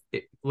kind of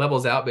it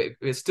levels out, but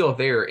it's still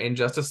there in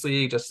Justice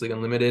League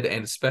Unlimited,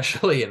 and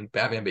especially in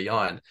Batman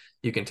Beyond.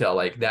 You can tell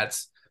like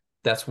that's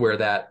where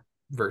that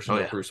version Oh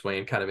of yeah. Bruce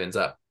Wayne kind of ends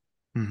up.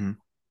 Hmm.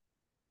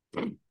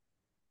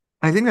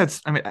 I think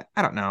that's. I mean,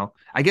 I don't know.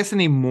 I guess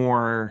any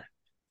more.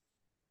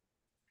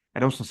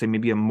 I'd also say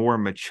maybe a more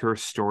mature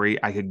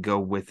story. I could go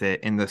with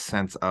it in the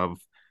sense of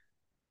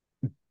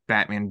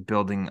Batman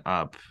building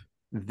up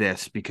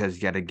this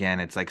because yet again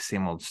it's like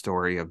same old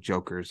story of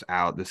Joker's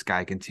out. This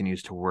guy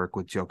continues to work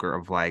with Joker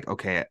of like,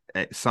 okay,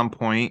 at some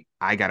point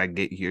I gotta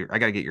get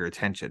your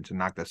attention to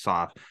knock this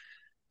off.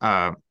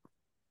 Uh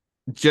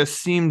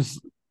just seems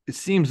it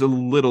seems a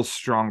little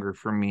stronger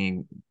for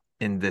me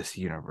in this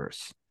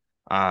universe.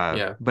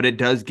 Yeah, But it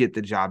does get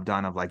the job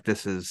done of like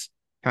this is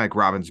kind of like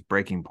Robin's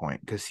breaking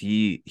point because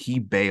he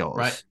right,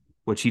 bails,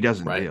 which he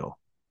doesn't right, do.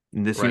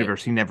 In this right.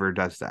 universe, he never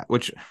does that,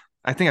 which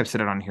I think I've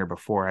said it on here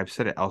before. I've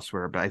said it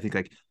elsewhere, but I think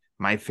like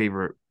my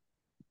favorite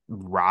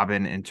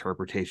Robin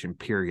interpretation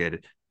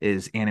period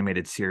is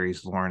animated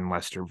series Lauren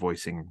Lester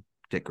voicing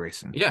Dick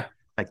Grayson. Yeah,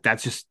 Like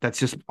that's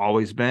just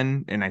always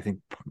been, and I think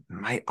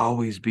might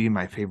always be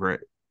my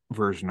favorite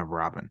version of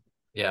Robin.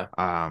 yeah.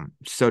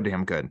 So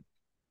damn good.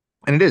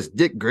 And it is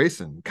Dick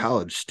Grayson,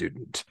 college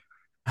student.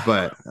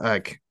 But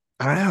like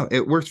I don't know,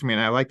 it works for me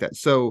and I like that.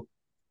 So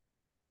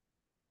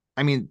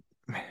I mean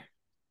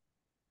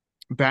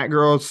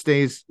Batgirl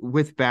stays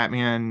with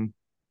Batman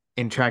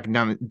in tracking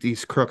down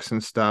these crooks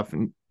and stuff,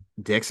 and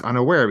Dick's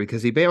unaware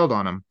because he bailed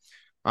on him.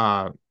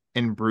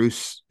 And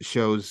Bruce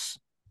shows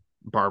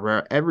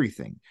Barbara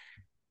everything.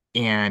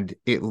 And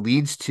it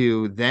leads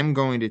to them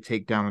going to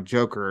take down the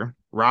Joker.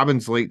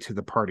 Robin's late to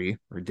the party,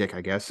 or Dick,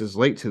 I guess, is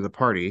late to the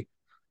party.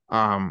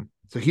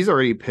 So he's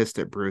already pissed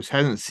at Bruce,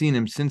 hasn't seen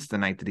him since the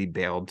night that he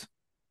bailed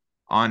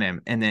on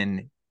him. And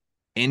then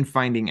in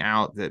finding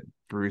out that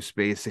Bruce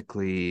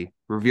basically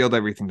revealed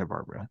everything to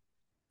Barbara,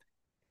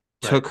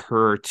 Right. took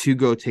her to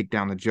go take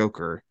down the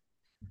Joker,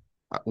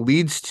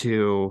 leads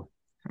to,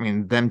 I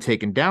mean, them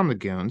taking down the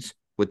goons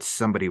with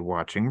somebody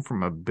watching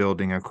from a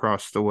building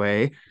across the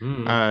way.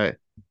 Mm. Uh,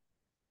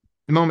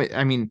 the moment,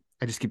 I mean,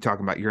 I just keep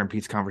talking about your and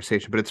Pete's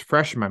conversation, but it's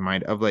fresh in my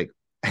mind of like,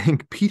 I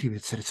think Pete even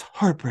said it's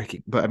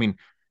heartbreaking, but I mean,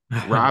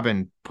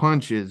 Robin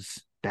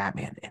punches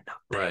Batman in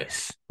the Right.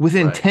 face with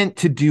Right. intent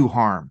to do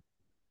harm.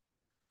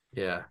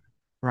 Yeah.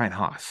 Ryan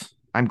Haas.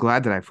 I'm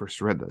glad that I first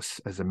read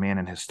this as a man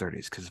in his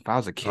 30s because if I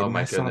was a kid Oh and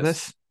my I saw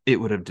goodness. this, it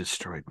would have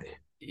destroyed me.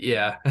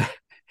 Yeah.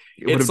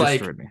 It would It's have like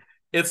destroyed me.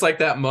 it's like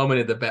that moment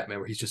in the Batman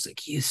where he's just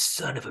like, "You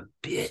son of a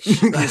bitch."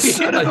 You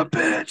son of a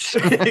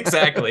bitch.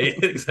 Exactly.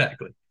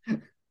 Exactly.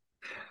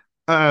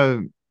 Uh,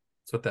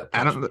 That's what that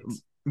I punch don't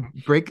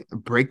means.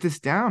 break this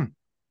down.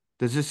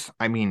 Does this?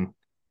 I mean,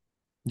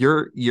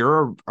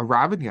 you're a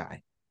Robin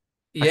guy,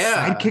 a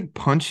Yeah. sidekick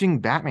punching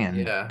Batman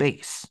in the Yeah.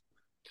 face.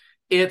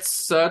 It's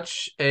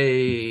such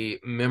a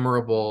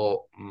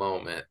memorable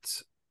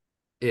moment.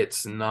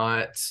 It's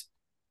not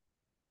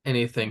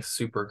anything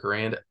super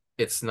grand.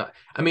 It's not,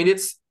 I mean,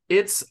 it's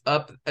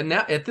up, and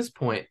now at this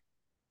point,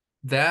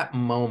 that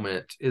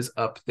moment is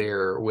up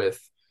there with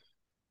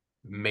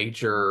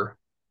major,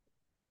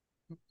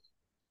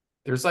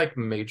 there's like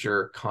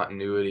major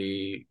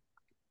continuity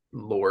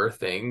lore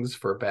things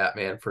for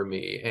Batman for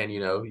me. And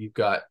you've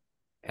got,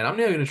 and I'm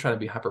not even trying to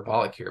be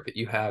hyperbolic here, but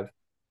you have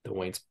the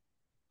Waynes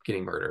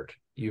getting murdered.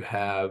 You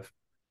have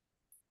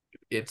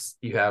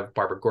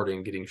Barbara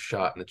Gordon getting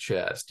shot in the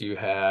chest. You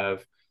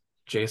have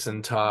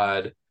Jason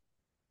Todd,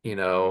 you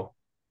know,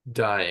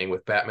 dying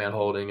with Batman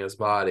holding his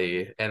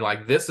body. And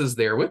like this is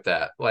there with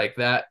that. Like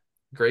that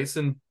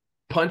Grayson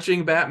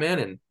punching Batman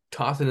and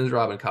tossing his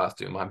Robin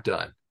costume. I'm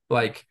done.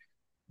 Like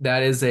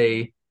that is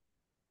a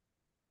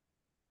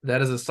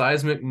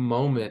seismic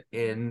moment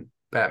in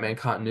Batman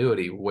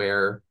continuity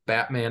where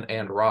Batman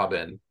and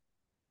Robin,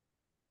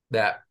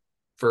 that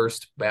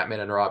first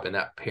Batman and Robin,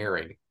 that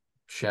pairing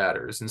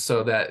shatters. And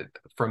so that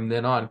from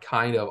then on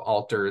kind of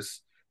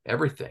alters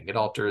everything. It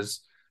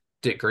alters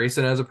Dick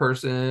Grayson as a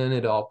person.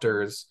 It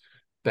alters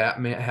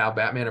Batman, how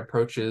Batman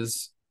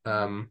approaches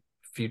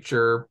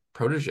future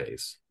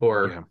proteges,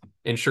 or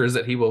ensures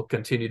that he will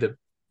continue to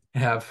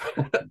have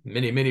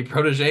many, many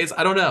proteges.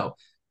 I don't know,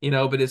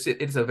 but it's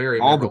a very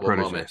All the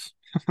memorable moment.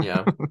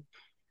 proteges. Yeah.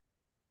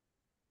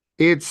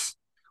 It's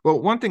well,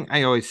 one thing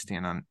I always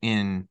stand on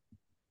in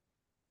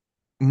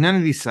none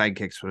of these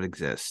sidekicks would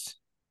exist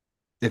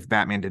if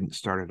Batman didn't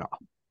start it all.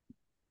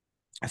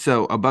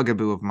 So a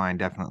bugaboo of mine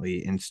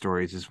definitely in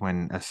stories is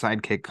when a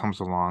sidekick comes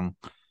along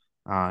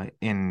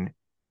and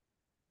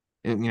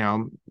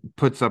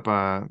puts up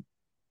a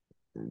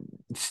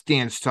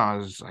stands tall,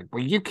 is like,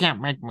 well, you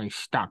can't make me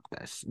stop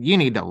this. You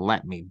need to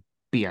let me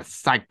be a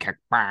sidekick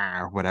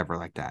or whatever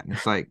like that. And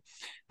it's like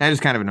that is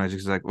kind of annoying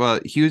because like, well,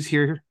 he was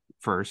here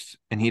first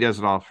and he does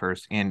it all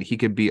first and he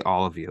could be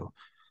all of you.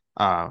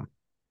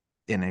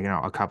 in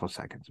a couple of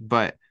seconds.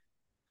 But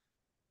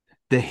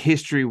the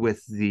history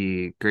with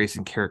the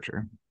Grayson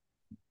character,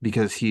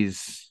 because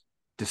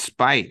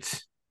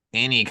despite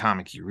any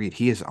comic you read,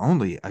 he is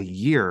only a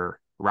year.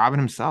 Robin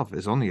himself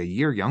is only a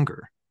year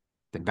younger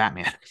than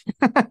Batman.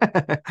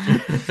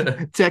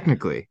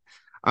 Technically.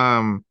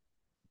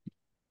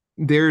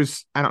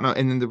 There's, I don't know,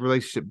 and then the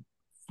relationship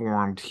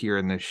formed here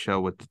in this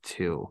show with the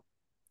two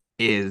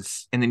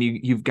is, and then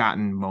you've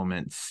gotten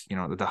moments,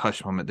 the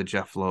hush moment that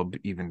Jeff Loeb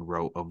even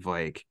wrote of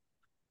like,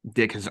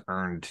 Dick has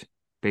earned,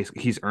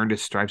 basically he's earned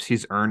his stripes,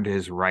 he's earned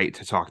his right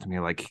to talk to me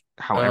like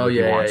however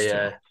he wants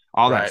to.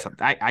 All that stuff.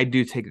 I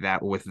do take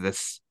that with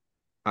this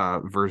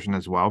version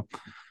as well.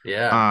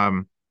 Yeah.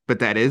 But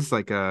that is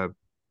like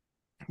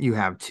you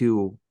have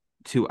two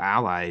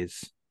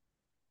allies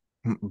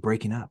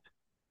breaking up,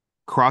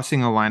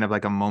 crossing a line of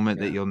like a moment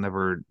that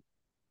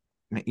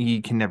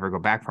you can never go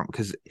back from,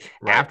 because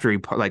after he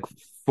like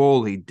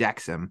fully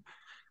decks him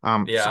so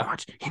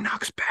much, he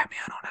knocks Batman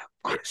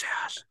on his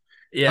ass.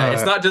 Yeah,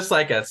 it's not just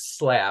like a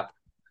slap.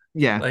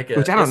 Yeah,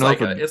 which I don't know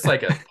it's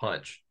like a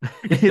punch.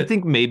 I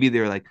think maybe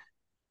they're like,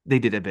 they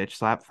did a bitch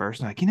slap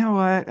first. Like, you know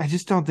what? I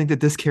just don't think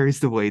that this carries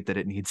the weight that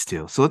it needs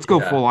to. So let's go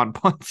full on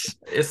punch.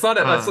 It's not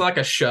it's like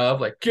a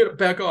shove, like get it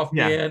back off,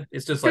 man.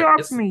 It's just get like, off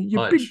it's me, you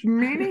punch. big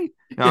meanie.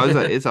 No,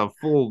 it's a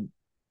full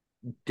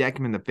deck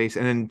him in the face,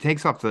 and then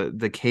takes off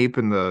the cape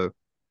and the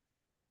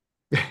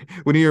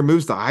when he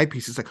removes the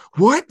eyepiece, it's like,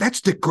 what?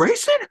 That's Dick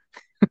Grayson?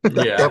 I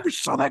never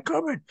saw that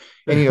coming.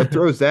 And he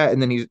throws that,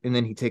 and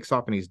then he takes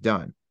off and he's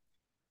done.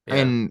 Yeah.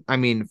 And I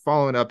mean,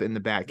 following up in the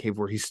Batcave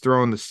where he's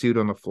throwing the suit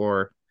on the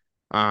floor.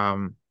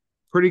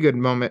 Pretty good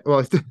moment. Well,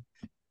 it's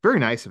very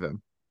nice of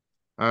him.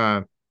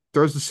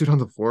 Throws the suit on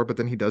the floor, but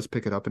then he does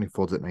pick it up and he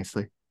folds it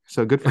nicely.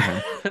 So good for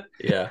him.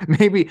 Yeah.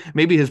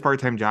 Maybe his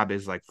part-time job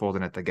is like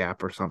folding at the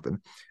Gap or something.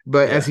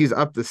 But as he's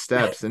up the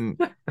steps and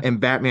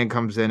Batman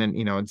comes in and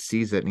and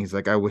sees it, and he's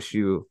like, I wish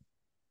you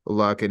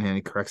luck, and then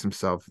he corrects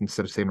himself.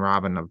 Instead of saying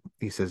Robin,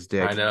 he says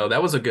Dick. I know,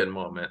 that was a good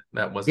moment.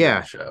 That wasn't in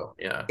the show.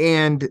 Yeah.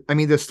 And I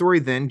mean, the story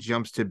then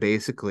jumps to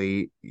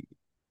basically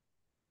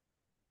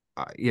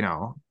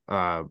almost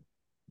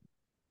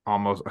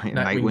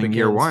Nightwing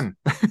year one.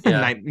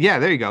 Yeah.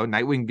 There you go.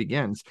 Nightwing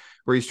Begins,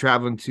 where he's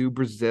traveling to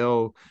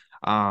Brazil,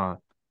 and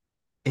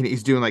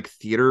he's doing like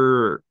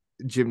theater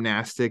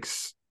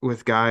gymnastics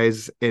with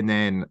guys, and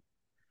then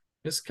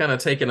just kind of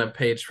taking a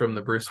page from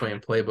the Bruce Wayne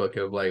playbook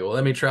of like, well,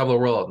 let me travel the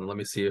world and let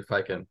me see if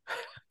I can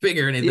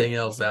figure anything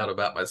else out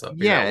about myself.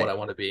 Figure out what I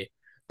want to be.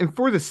 And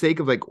for the sake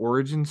of like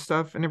origin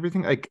stuff and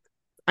everything, like,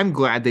 I'm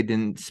glad they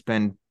didn't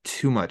spend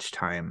too much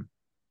time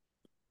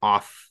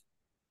off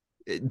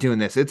doing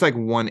this. It's like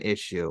one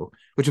issue,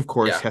 which of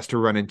course has to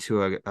run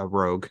into a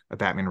rogue, a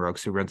Batman rogue,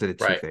 so runs into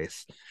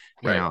Two-Face,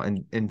 you know,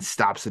 and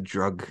stops a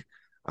drug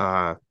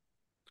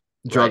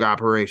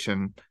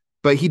operation.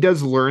 But he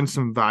does learn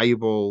some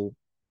valuable,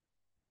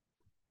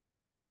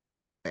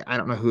 I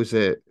don't know who's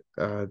it.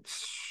 I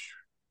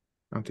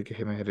don't think I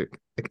hit my head.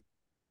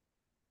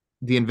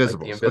 The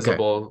Invisibles.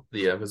 Like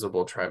the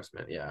Invisible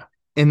Tribesmen, yeah.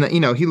 And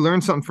he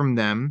learned something from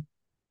them.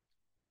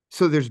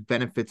 So there's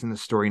benefits in the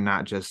story,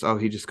 not just,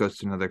 he just goes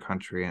to another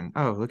country and,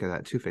 look at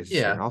that, Two-Face is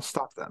here, I'll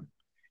stop them.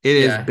 It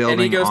is building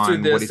and he goes on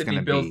through this, what he's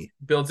going to be.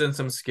 Builds in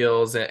some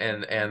skills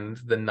and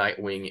the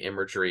Nightwing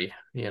imagery,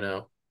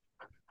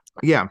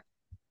 Yeah.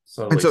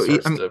 So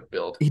to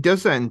build. He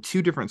does that in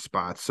two different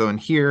spots. So in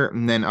here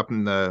and then up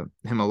in the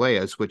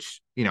Himalayas,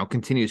 which,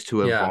 continues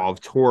to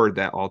evolve toward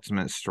that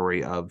ultimate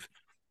story of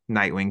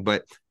Nightwing.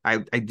 But I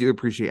do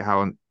appreciate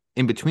how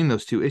in between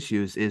those two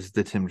issues is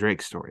the Tim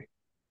Drake story.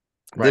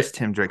 This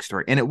Tim Drake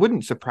story. And it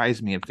wouldn't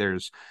surprise me if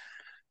there's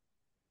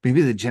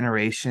maybe the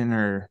generation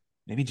or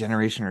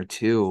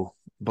two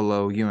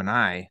below you and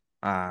I,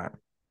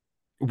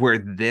 where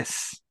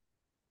this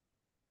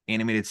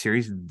animated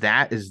series,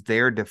 that is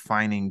their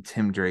defining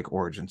Tim Drake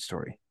origin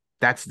story.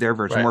 That's their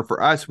version. Where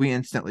for us, we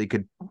instantly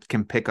can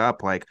pick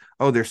up like,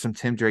 there's some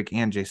Tim Drake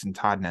and Jason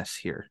Todd-ness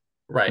here,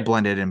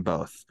 blended in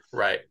both.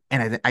 Right.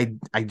 And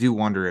I do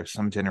wonder if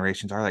some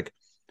generations are like,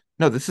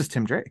 no, this is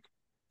Tim Drake.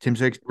 Tim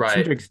Drake's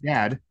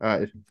dad,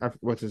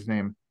 what's his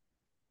name?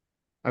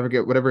 I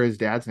forget, whatever his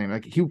dad's name.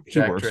 Like he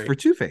works for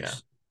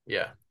Two-Face.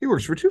 Yeah. He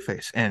works for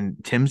Two-Face, and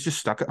Tim's just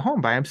stuck at home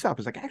by himself.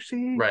 It's like,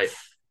 actually,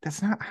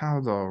 that's not how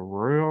the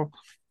real.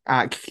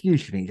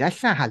 Excuse me,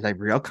 that's not how the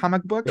real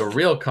comic book. The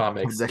real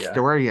comics. The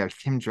story of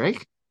Tim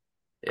Drake.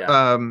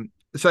 Yeah.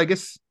 So I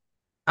guess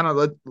I don't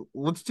know.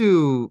 Let's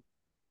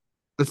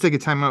take a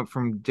time out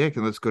from Dick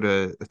and let's go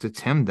to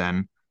Tim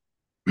then.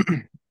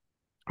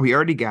 We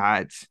already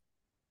got.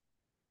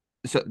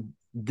 So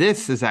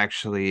this is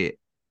actually,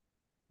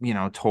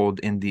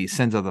 told in the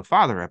Sins of the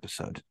Father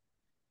episode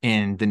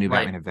in the new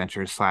Batman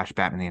Adventures /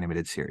 Batman the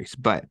Animated Series.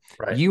 But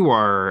you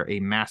are a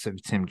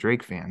massive Tim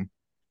Drake fan.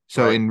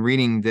 So in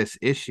reading this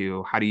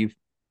issue, how do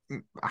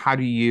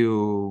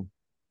you,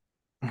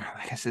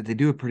 like I said, they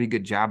do a pretty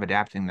good job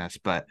adapting this,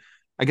 but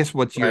I guess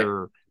what's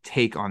your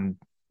take on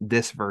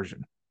this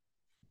version,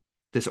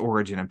 this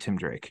origin of Tim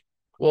Drake?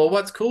 Well,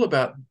 what's cool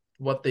about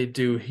what they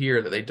do here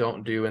that they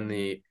don't do in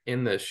the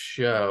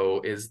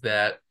show is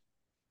that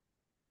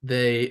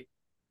they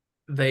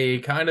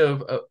kind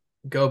of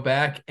go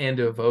back and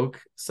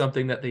evoke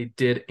something that they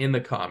did in the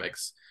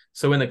comics.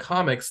 So in the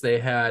comics, they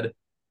had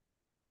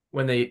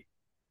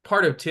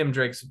part of Tim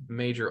Drake's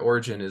major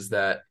origin is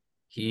that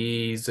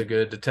he's a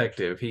good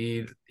detective.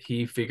 He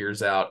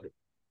figures out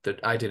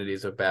the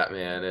identities of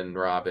Batman and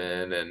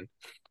Robin,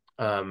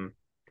 and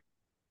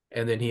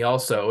then he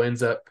also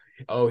ends up.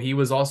 Oh, he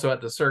was also at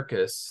the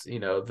circus.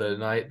 The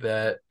night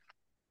that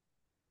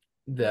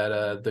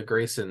the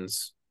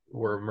Graysons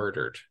were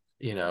murdered.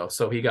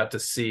 So he got to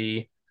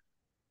see.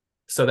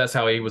 So that's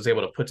how he was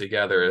able to put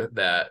together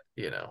that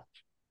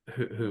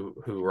who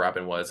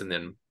Robin was, and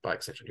then by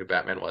extension who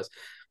Batman was.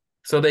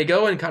 So they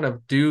go and kind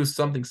of do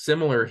something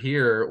similar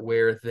here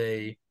where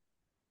they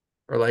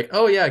are like,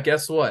 oh yeah,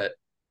 guess what?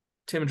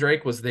 Tim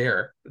Drake was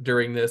there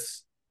during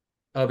this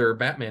other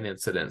Batman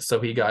incident.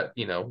 So he got,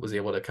 was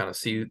able to kind of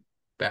see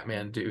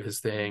Batman do his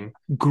thing.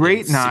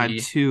 Great nod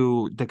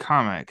to the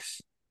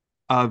comics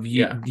of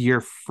your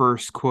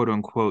first quote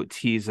unquote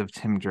tease of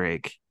Tim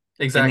Drake.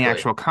 Exactly. In the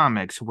actual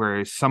comics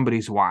where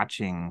somebody's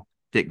watching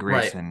Dick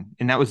Grayson. Right.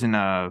 And that was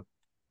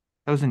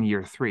in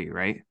year 3,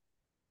 right?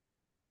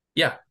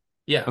 Yeah.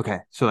 Yeah. Okay.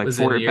 So like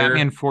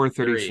Batman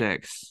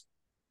 436,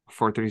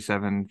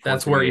 437.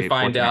 That's where you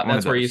find out.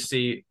 That's where you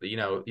see,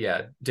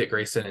 Dick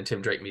Grayson and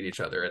Tim Drake meet each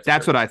other.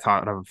 That's what I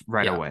thought of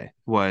right away.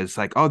 Was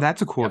like, oh,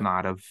 that's a cool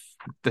nod of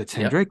the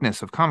Tim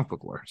Drake-ness of comic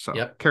book lore. So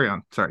carry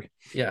on. Sorry.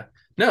 Yeah.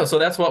 No, so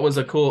that's what was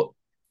a cool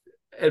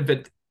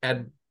advantage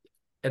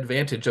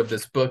of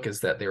this book is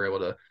that they were able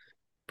to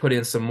put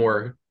in some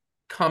more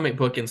comic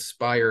book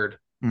inspired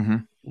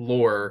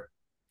lore,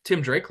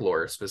 Tim Drake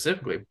lore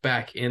specifically,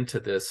 back into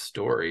this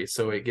story.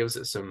 So it gives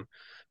it some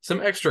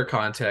extra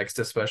context,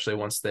 especially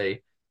once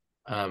they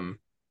kind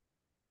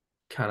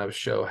of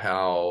show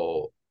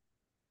how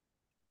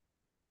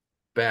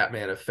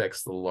Batman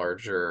affects the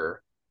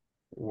larger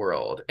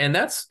world. And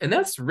that's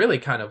really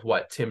kind of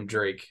what Tim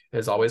Drake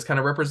has always kind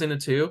of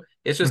represented too.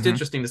 It's just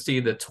interesting to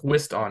see the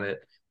twist on it.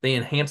 They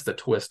enhance the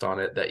twist on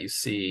it that you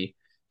see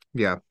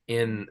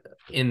in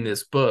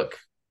this book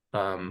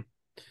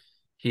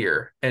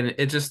here. And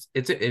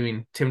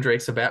Tim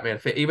Drake's a Batman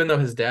fan, even though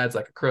his dad's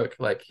like a crook,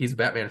 like he's a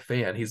Batman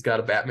fan. He's got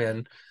a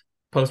Batman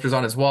posters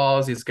on his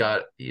walls. He's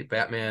got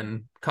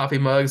Batman coffee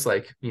mugs,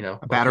 like, a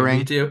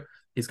Batarang.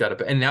 He's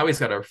got and now he's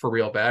got a for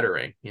real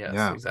Batarang.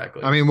 Yes,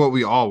 exactly. I mean, what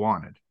we all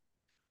wanted.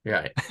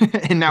 Right.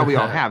 And now we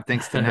all have,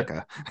 thanks to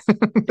NECA.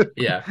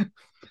 Yeah.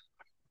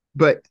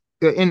 But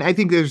and I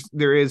think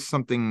there is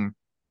something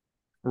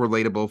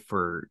relatable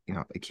for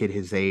a kid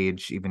his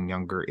age, even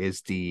younger,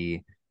 is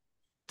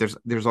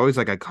there's always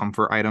like a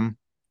comfort item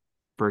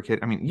for a kid.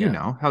 I mean,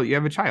 hell, you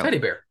have a child, teddy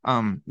bear.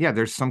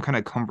 There's some kind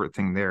of comfort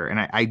thing there, and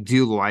I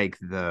do like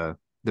the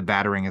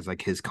Batarang as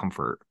like his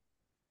comfort.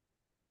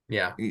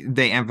 Yeah,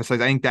 they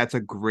emphasize. I think that's a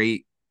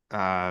great.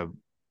 What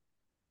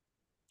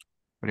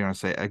do you want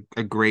to say?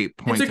 A great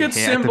point. It's a good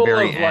symbol at the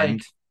very of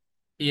end.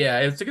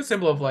 It's a good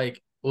symbol of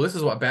like, well, this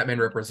is what Batman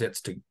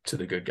represents to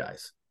the good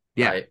guys.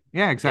 Yeah, right?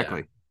 Yeah, exactly.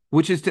 Yeah.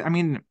 Which is,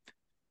 and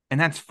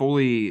that's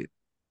fully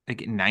like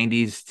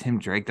 90s Tim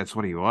Drake. That's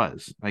what he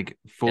was, like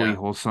fully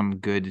wholesome,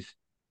 good.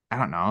 I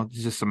don't know,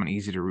 just someone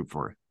easy to root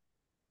for.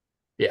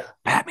 Yeah,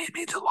 Batman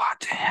means a lot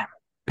to him.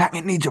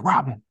 Batman needs a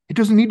Robin. It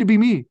doesn't need to be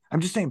me.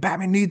 I'm just saying,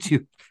 Batman needs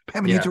you.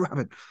 Batman needs a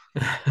Robin.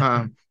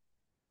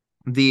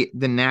 The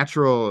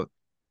natural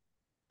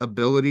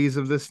abilities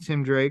of this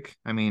Tim Drake.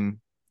 I mean,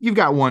 you've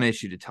got one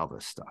issue to tell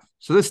this stuff.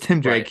 So this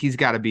Tim Drake, he's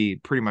got to be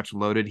pretty much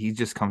loaded. He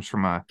just comes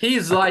from a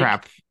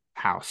crap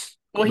house.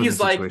 Well, he's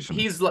like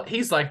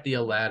the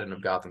Aladdin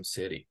of Gotham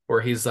City,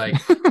 where he's like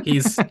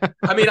he's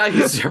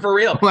for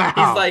real. Wow.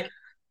 He's like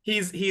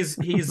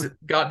he's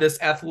got this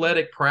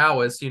athletic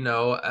prowess,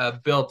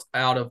 built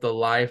out of the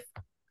life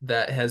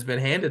that has been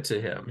handed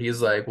to him.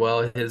 He's like,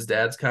 well, his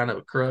dad's kind of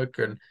a crook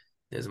and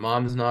his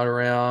mom's not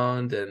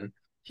around, and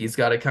he's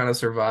got to kind of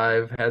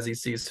survive as he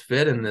sees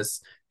fit in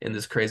this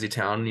crazy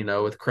town,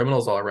 with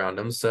criminals all around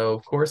him. So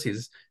of course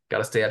he's got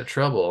to stay out of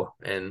trouble,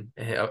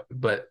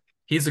 but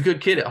he's a good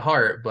kid at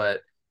heart,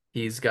 but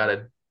he's got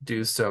to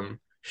do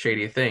some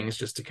shady things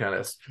just to kind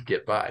of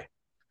get by.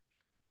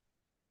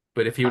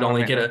 But if he would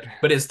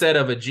but instead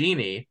of a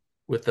genie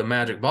with the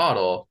magic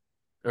bottle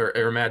or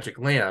a magic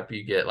lamp,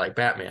 you get like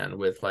Batman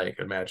with like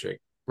a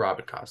magic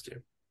Robin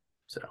costume.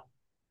 So,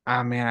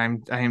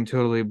 man, I am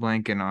totally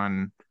blanking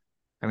on.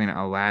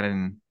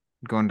 Aladdin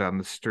going down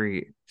the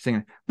street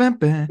singing. Yeah,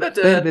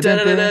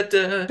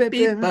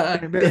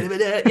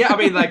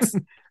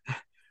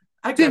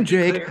 like Tim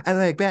Drake, I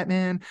like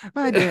Batman.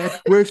 My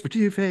dad works for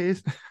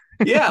Two-Face.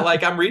 Yeah,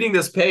 like I'm reading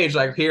this page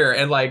like here,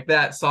 and like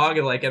that song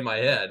is like in my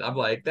head. I'm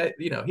like that,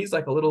 he's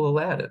like a little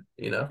Aladdin,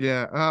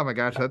 Yeah. Oh my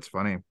gosh, that's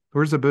funny.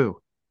 Where's Abu?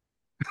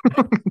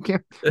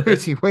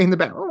 Where's he way in the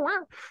back?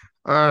 Oh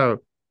wow.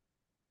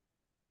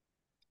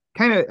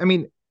 Kind of.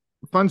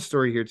 Fun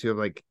story here too. Of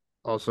like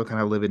also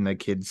kind of living the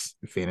kid's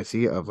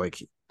fantasy of like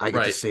I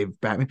get to save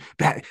Batman.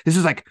 This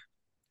is like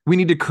we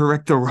need to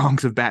correct the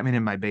wrongs of Batman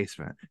in my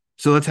basement.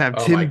 So let's have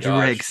Oh my Tim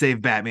Drake gosh.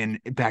 save Batman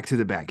back to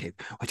the Batcave,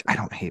 which I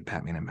don't hate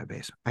Batman in my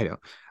base. I don't.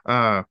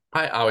 I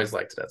always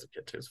liked it as a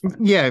kid too. It's fine.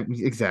 Yeah,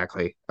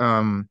 exactly.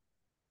 But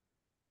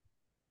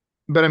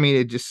I mean,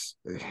 it just,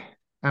 I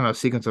don't know,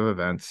 sequence of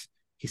events.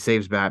 He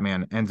saves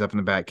Batman, ends up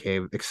in the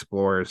Batcave,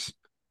 explores.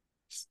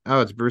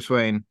 Oh, it's Bruce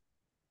Wayne,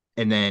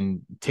 and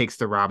then takes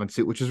the Robin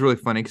suit, which is really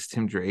funny because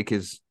Tim Drake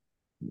is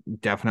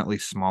definitely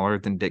smaller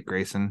than Dick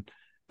Grayson,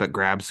 but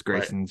grabs Right.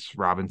 Grayson's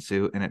Robin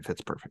suit and it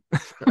fits perfect.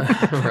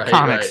 Right,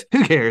 Comics. right,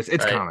 Who cares?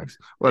 It's right. comics.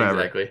 Whatever.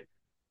 Exactly.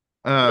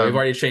 We've Um,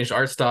 already changed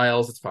art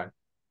styles. It's fine.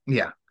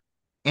 yeah.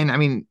 And I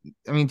mean,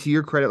 to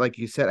your credit, like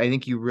you said, I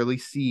think you really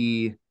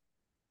see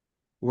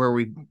where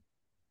we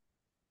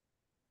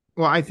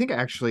well, I think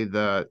actually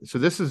so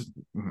this is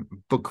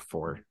book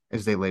 4,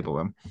 as they label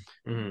them.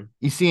 Hmm.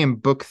 You see in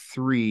book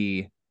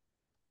 3,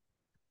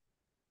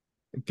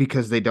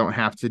 because they don't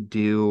have to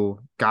do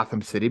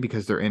Gotham City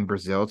because they're in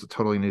Brazil. It's a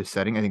totally new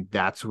setting. I think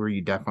that's where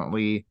you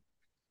definitely,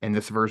 in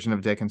this version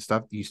of Dick and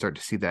stuff, you start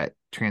to see that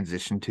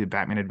transition to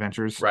Batman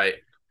Adventures. Right.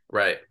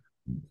 Right.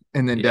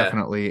 And then Yeah.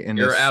 definitely in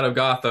You're this. out of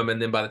Gotham,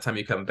 and then by the time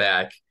you come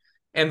back,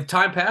 and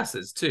time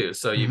passes too.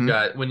 So you've Mhm.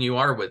 got when you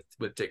are with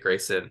Dick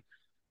Grayson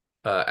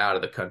out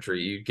of the country,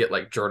 you get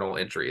like journal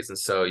entries, and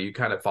so you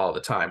kind of follow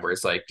the time where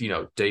it's like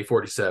day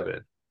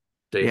 47,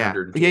 day Yeah. Yeah,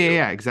 102.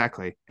 yeah,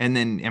 exactly. And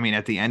then, I mean,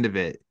 at the end of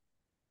it,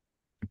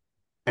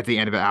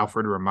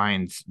 Alfred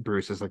reminds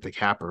Bruce as like the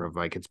capper of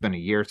like, it's been a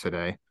year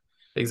today. And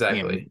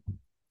Exactly.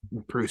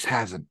 Bruce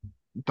hasn't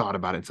thought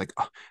about it. It's like,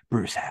 oh,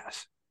 Bruce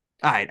has.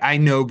 I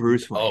know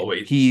Bruce Wayne.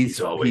 He's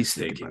He's always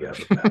thinking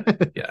thinking about about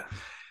it. it. Yeah.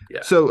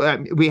 Yeah.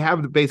 So we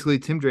have basically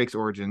Tim Drake's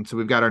origin. So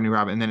we've got our new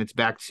Robin, and then it's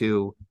back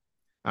to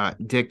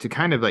Dick to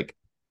kind of like,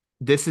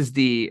 this is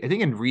I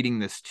think in reading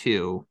this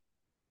too,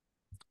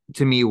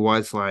 to me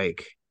was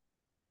like,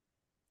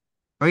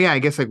 oh yeah, I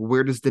guess like,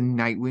 where does the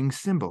Nightwing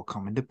symbol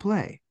come into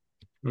play?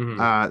 Hmm.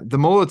 The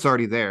mullet's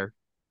already there,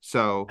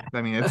 so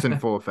I mean it's in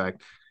full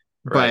effect.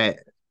 Right.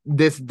 But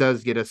this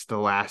does get us the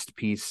last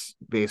piece,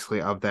 basically,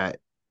 of that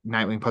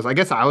Nightwing puzzle. I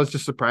guess I was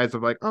just surprised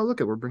of like, oh look,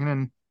 we're bringing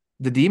in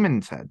the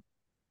Demon's head.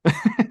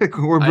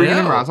 We're I bringing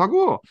in know. Ra's al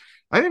Ghul.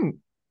 I didn't.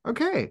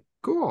 Okay,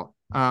 cool.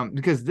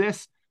 Because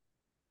this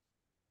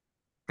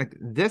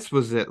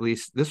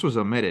was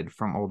omitted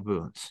from Old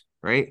Wounds,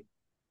 right?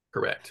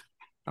 Correct.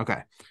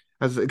 Okay,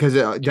 because it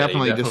Yeah, you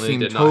definitely just definitely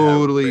seemed did not have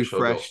totally racial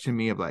gold. fresh to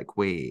me. Of like,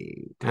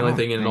 wait, The I only don't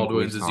thing in think Old we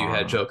Wounds is you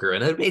had saw. Joker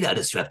and a radar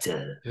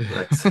disruptor.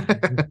 That's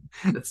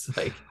it's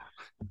like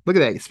Look at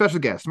that special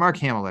guest, Mark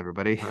Hamill,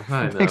 everybody.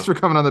 I Thanks know. for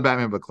coming on the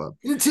Batman Book Club.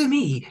 To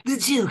me, the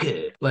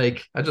Joker.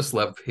 Like I just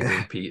love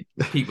hearing Pete.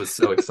 Pete was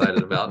so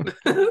excited about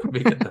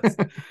because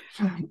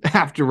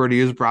Afterward,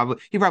 he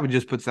probably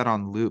just puts that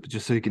on loop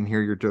just so he can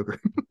hear your Joker.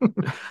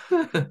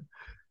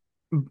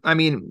 I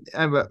mean,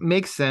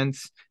 makes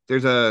sense.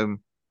 I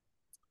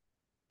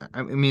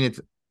mean, it's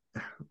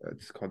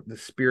called the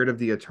Spirit of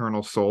the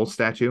Eternal Soul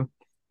statue,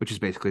 which is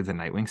basically the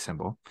Nightwing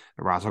symbol.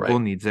 Ra's al right.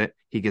 Ghul needs it.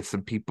 He gets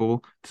some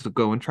people to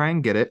go and try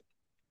and get it.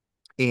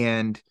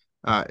 And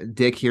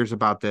Dick hears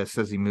about this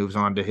as he moves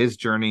on to his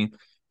journey,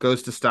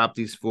 goes to stop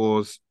these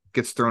fools,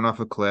 gets thrown off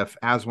a cliff,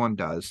 as one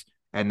does,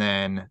 and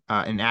then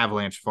an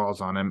avalanche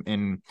falls on him.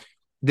 And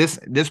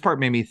this part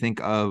made me think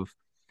of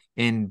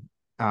in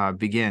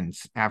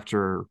Begins,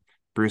 after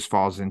Bruce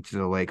falls into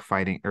the lake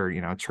fighting or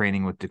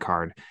training with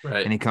Descartes,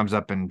 Right. and he comes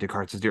up and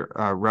Descartes says,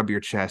 "Rub your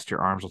chest,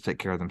 your arms will take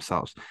care of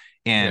themselves."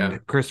 Yeah.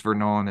 And Christopher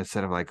Nolan has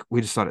said of like, we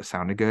just thought it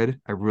sounded good.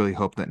 I really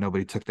hope that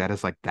nobody took that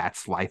as like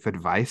that's life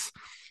advice.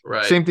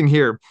 Right. Same thing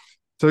here.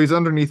 So he's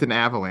underneath an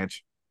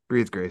avalanche.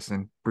 Breathe,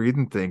 Grayson. Breathe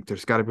and think.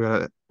 There's got to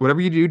be whatever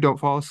you do, don't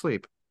fall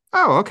asleep.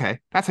 Oh, okay.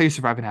 That's how you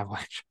survive an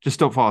avalanche. Just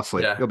don't fall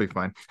asleep. Yeah. You'll be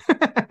fine.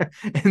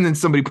 And then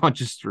somebody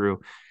punches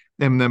through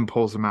and then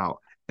pulls him out.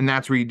 And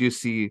that's where you do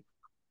see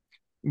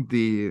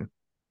the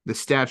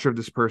stature of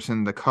this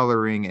person, the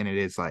coloring, and it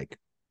is like,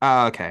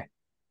 oh, okay.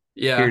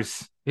 Yeah.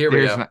 Here we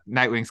There's go.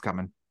 Nightwing's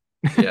coming.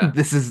 Yeah.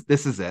 This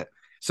is it.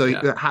 So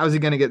Yeah. how is he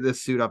going to get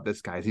this suit up?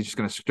 This guy? Is he just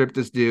going to strip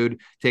this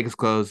dude, take his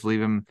clothes,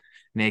 leave him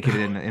naked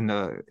in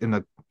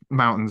the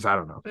mountains? I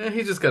don't know.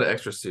 He just got an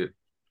extra suit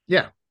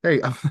Yeah, there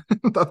you go.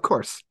 Of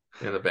course.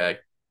 in the bag.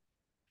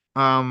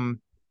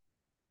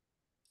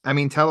 I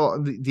mean,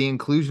 tell the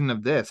inclusion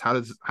of this. How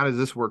does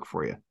this work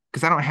for you?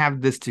 Because I don't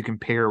have this to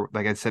compare,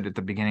 like I said at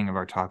the beginning of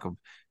our talk,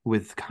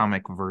 with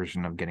comic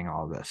version of getting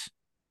all of this.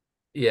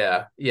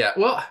 Yeah. Yeah.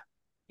 Well,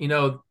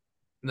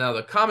 now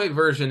the comic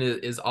version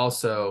is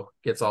also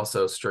gets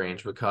also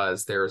strange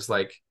because there's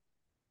like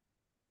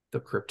the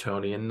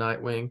Kryptonian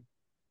Nightwing,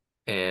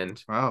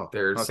 and Oh,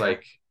 there's okay.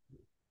 like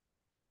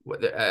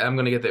I'm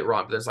gonna get that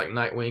wrong, but there's like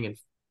Nightwing and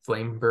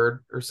Flamebird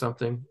or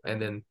something,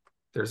 and then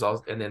there's I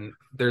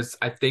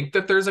think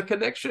that there's a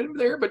connection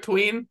there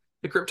between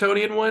the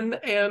Kryptonian one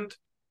and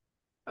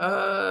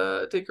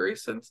Dick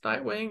Grayson's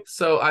Nightwing.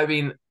 So I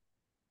mean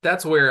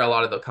that's where a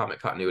lot of the comic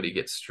continuity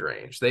gets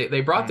strange.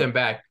 They brought them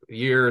back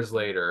years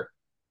later,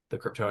 the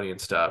Kryptonian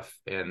stuff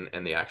and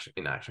the action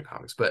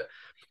comics, but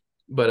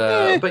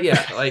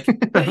yeah, like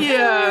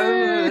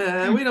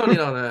yeah, we don't need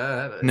all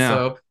that. No.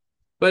 So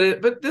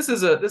but this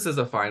is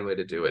a fine way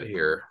to do it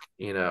here,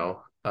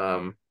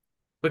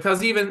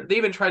 because they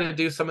even try to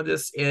do some of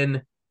this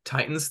in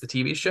Titans, the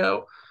TV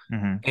show,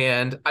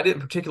 and I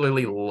didn't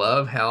particularly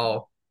love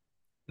how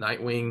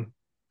Nightwing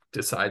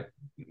comes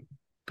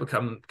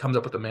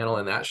up with the mantle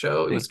in that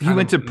show. It was He kind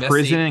went of to messy.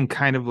 prison and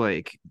kind of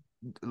like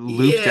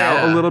looped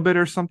out a little bit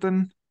or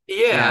something.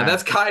 Yeah,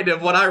 that's kind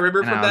of what I remember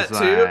And from I that was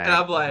too. like, And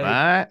I'm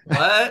like,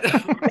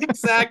 what? what?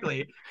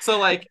 Exactly. So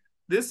like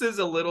this is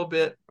a little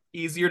bit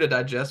easier to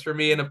digest for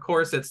me. And of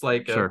course it's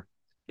like Sure.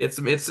 it's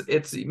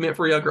meant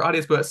for a younger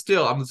audience, but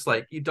still I'm just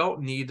like, you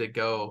don't need to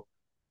go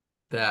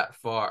that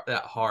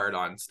hard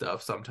on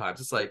stuff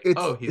sometimes. It's like,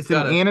 It's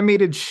an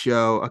animated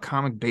show, a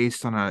comic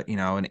based on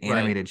an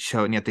animated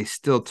show, and yet they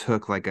still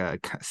took like a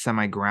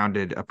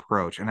semi-grounded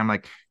approach. And I'm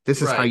like,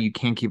 this is how you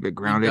can keep it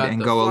grounded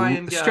and go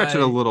stretch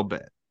it a little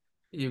bit.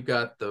 You've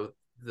got the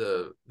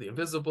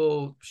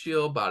invisible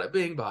shield, bada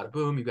bing, bada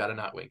boom. You got a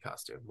Nightwing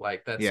costume.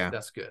 Like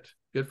that's good.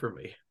 Good for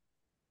me.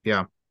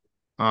 Yeah. It's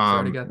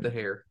already got the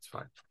hair. It's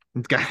fine.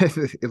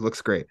 It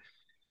looks great.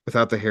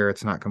 Without the hair,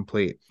 it's not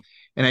complete.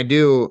 And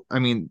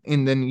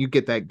and then you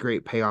get that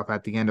great payoff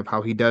at the end of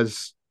how he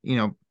does,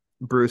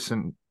 Bruce,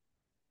 and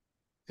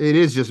it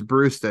is just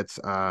Bruce that's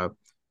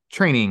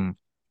training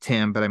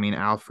Tim, but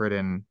Alfred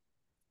and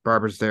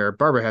Barbara's there.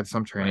 Barbara had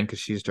some training because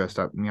she's dressed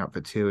up in the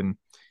outfit too, and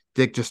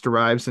Dick just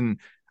arrives, and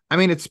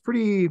it's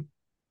pretty.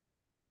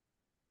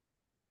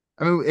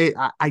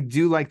 I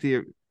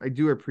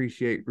do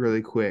appreciate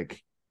really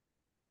quick,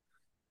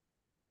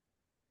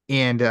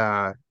 and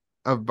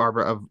of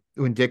Barbara of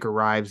when Dick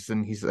arrives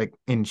and he's like,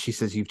 and she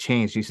says, "You've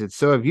changed." He said,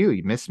 "So have you.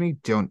 You miss me?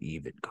 Don't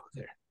even go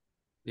there."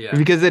 Yeah,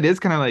 because it is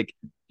kind of like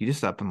you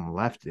just up and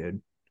left,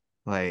 dude.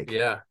 Like,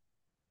 yeah.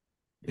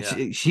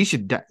 She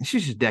should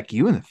deck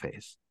you in the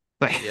face.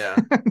 Like, yeah.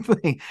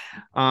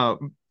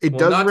 It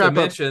does not wrap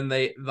to mention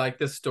they like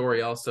this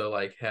story also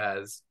like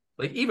has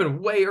like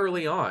even way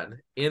early on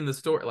in the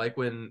story, like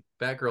when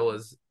Batgirl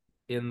is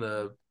in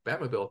the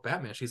Batmobile with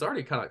Batman, she's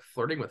already kind of like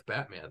flirting with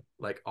Batman,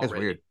 like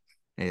already.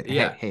 That's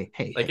weird. Hey,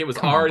 like it was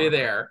already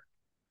there.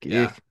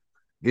 Yeah.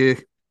 You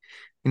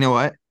know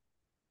what?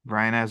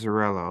 Brian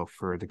Azzarello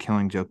for the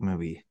Killing Joke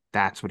movie.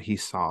 That's what he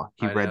saw.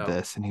 He read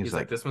this and he's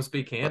like, "This must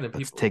be canon.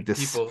 Let's take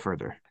this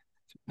further."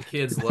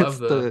 Kids love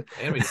the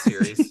animated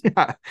series.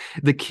 Yeah,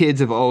 the kids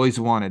have always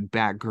wanted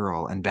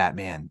Batgirl and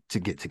Batman to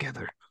get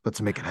together.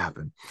 Let's make it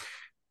happen.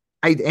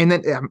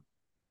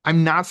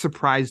 I'm not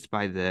surprised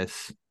by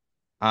this,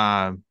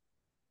 but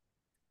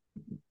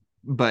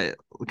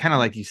kind of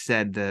like you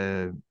said,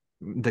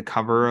 the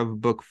cover of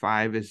book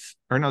 5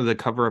 the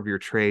cover of your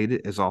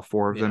trade is all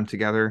 4 of them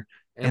together,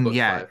 and book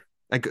 5.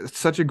 Like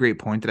such a great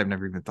point that I've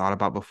never even thought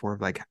about before.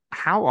 Like,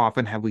 how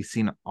often have we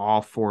seen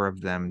all 4 of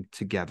them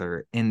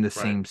together in the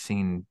same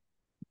scene?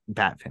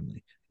 Bat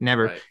family,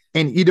 never.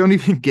 And you don't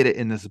even get it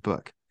in this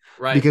book,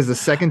 because the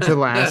second to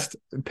last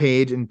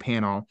page and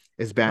panel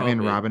is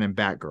Batman, Robin, and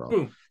Batgirl.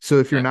 Boom. So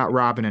if you're not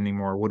Robin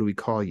anymore, what do we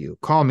call you?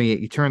 Call me.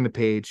 You turn the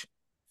page,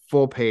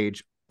 full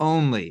page,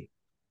 only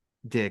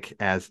Dick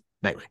as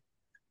Nightwing.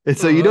 And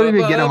so you don't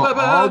even get them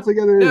all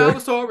together. Now the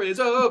story's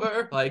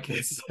over. Like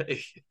it's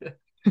like.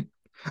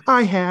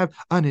 I have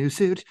a new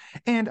suit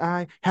and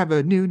I have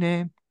a new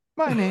name.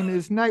 My name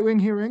is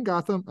Nightwing here in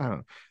Gotham.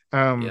 I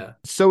don't know.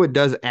 So it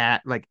does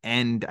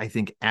end, I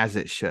think, as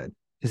it should.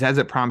 Because as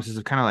it promises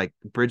of kind of like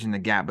bridging the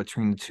gap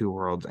between the two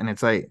worlds. And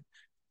it's like,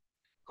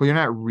 well, you're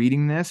not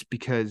reading this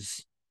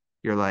because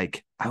you're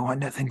like, I want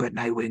nothing but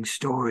Nightwing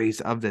stories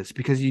of this.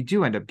 Because you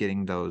do end up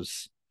getting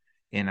those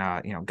in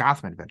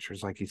Gotham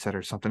Adventures, like you said,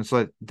 or something.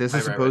 So this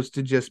is supposed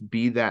to just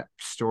be that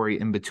story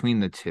in between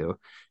the two.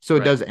 So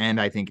it does end,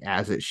 I think,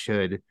 as it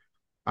should.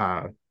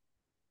 And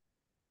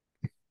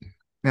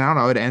I don't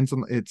know, it ends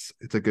on it's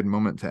a good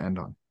moment to end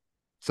on.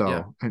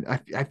 So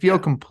I feel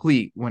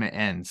complete when it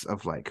ends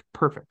of like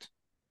perfect.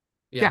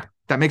 Yeah,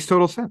 that makes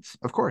total sense.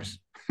 Of course.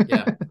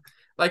 Yeah.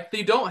 Like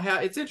you don't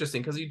have, it's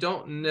interesting because you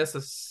don't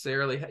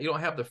necessarily you don't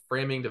have the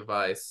framing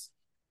device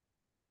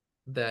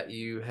that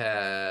you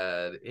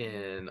had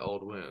in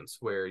Old Wounds,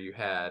 where you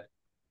had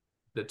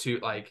the two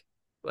like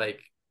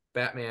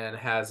Batman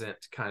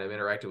hasn't kind of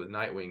interacted with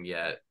Nightwing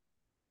yet,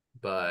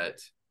 but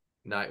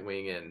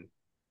Nightwing and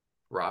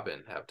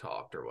Robin have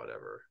talked or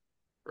whatever,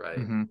 right?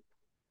 Mm-hmm.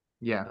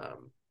 Yeah.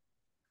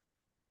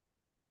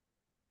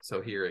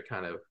 So here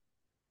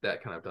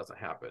that kind of doesn't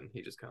happen.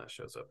 He just kind of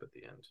shows up at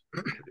the end,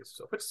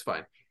 which is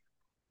fine.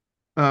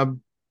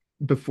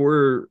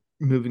 Before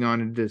moving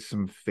on into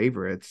some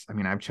favorites,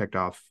 I've checked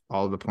off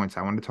all of the points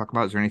I wanted to talk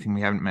about. Is there anything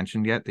we haven't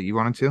mentioned yet that you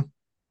wanted to?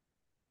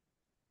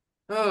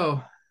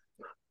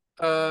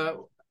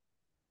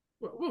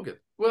 We'll get.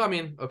 Well,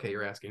 okay,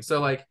 you're asking. So,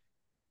 like,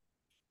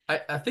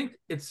 I think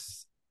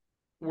it's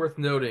worth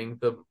noting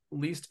the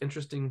least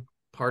interesting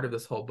part of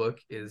this whole book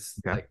is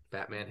like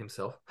Batman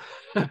himself,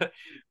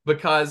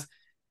 because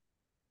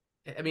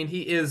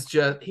he is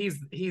just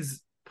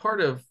he's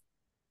part of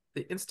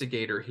the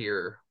instigator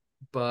here,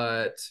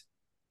 but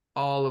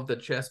all of the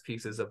chess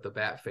pieces of the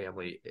Bat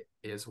family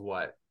is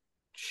what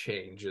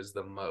changes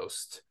the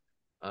most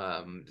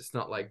It's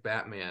not like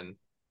Batman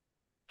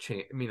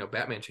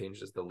Batman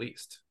changes the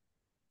least,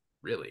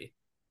 really.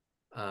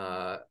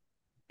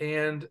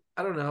 And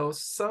I don't know,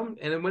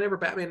 and then whenever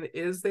Batman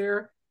is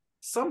there,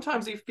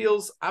 sometimes he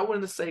feels, I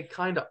wouldn't say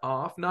kind of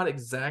off, not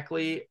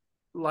exactly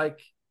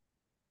like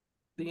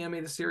the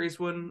animated series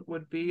one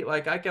would be.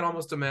 Like, I can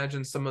almost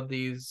imagine some of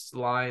these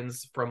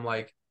lines from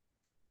like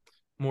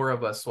more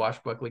of a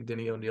swashbuckling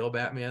Denny O'Neil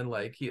Batman.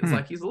 Like he's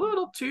a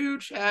little too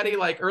chatty,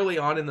 like early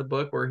on in the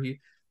book where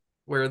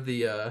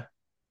the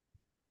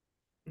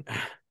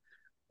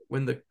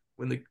when the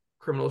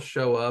criminals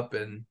show up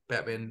and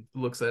Batman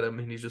looks at him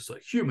and he's just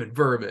like, human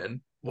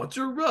vermin, what's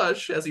your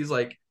rush? As he's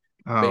like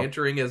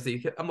bantering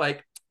I'm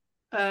like,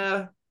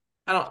 I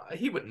don't,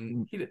 he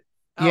did,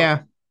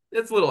 Yeah,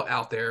 it's a little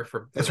out there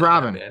for that's that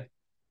Robin. Batman.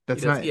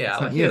 That's not, Yeah, that's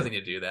like not he you. doesn't need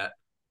to do that.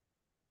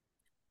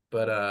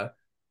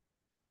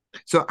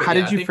 So But how yeah,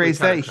 did I you think we phrase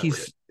kind that? of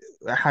covered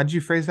it. How did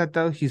you phrase that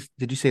though?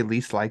 Did you say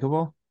least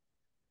likable?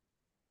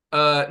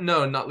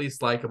 No, not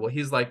least likable.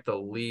 He's like the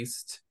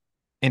least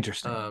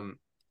Interesting.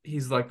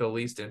 he's like the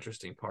least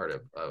interesting part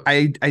of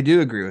I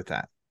do agree with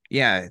that.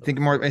 Yeah, I think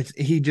the more. story.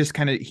 He just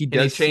kind of he And he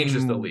does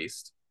changes the seem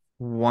least.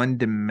 one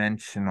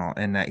dimensional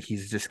in that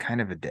he's just kind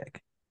of a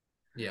dick.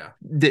 Yeah.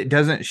 It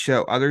doesn't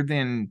show other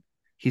than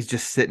he's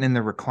just sitting in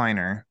the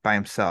recliner by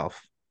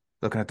himself,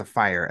 looking at the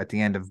fire at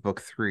the end of book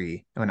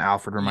 3 when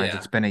Alfred reminds Yeah.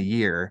 it's been a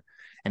year,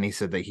 and he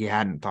said that he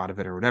hadn't thought of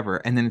it or whatever.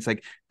 And then it's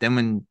like then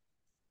when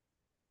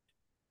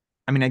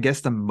I mean, I guess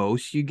the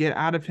most you get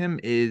out of him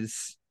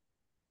is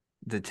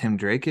the Tim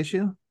Drake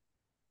issue.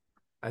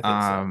 I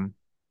think so.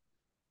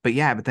 But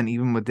yeah, but then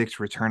even with Dick's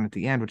return at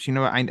the end, which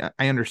I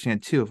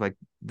understand too, of like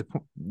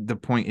the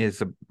point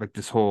is like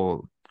this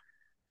whole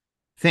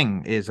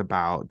thing is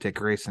about Dick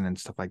Grayson and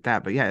stuff like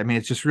that. But yeah, I mean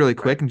it's just really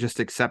quick and just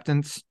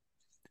acceptance.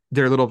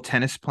 Their little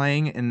tennis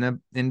playing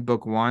in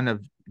book 1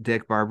 of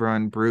Dick, Barbara,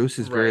 and Bruce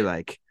is very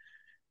like,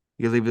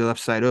 you leave the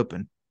left side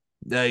open.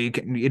 You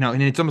can,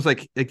 and it's almost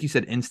like you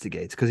said,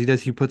 instigates,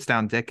 because he puts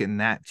down Dick in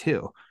that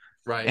too.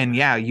 Right. And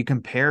yeah, you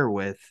compare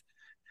with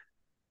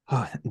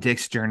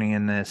Dick's journey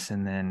in this,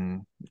 and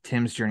then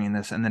Tim's journey in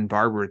this, and then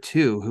Barbara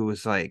too, who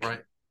was like,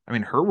 I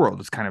mean, her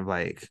world is kind of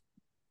like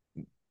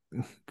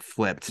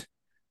flipped.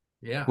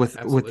 Yeah,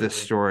 with this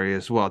story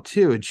as well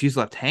too, and she's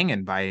left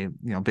hanging by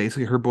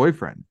basically her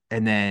boyfriend,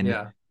 and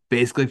then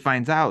basically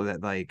finds out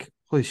that like,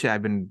 holy shit,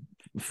 I've been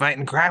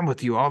fighting crime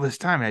with you all this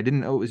time and I didn't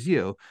know it was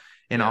you,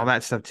 and all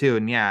that stuff too.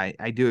 And yeah,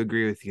 I do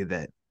agree with you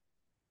that,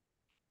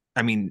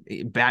 I mean,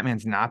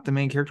 Batman's not the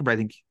main character, but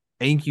I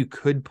think you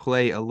could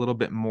play a little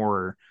bit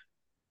more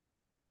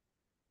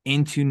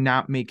into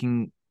not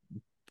making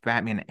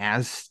Batman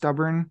as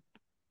stubborn,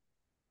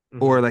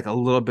 or like a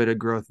little bit of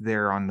growth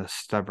there on the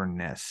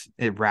stubbornness,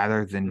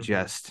 rather than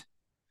just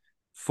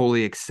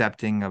fully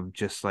accepting of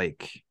just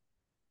like,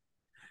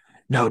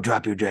 no,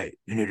 drop your date,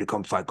 you need to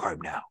come fight crime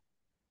now,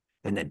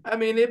 and then I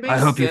mean, it makes I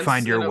hope sense you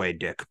find your way,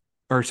 Dick,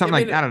 or something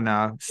like, I don't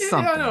know,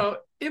 something. I know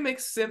it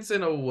makes sense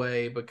in a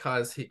way,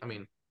 because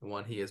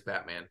one, he is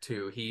Batman.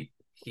 2,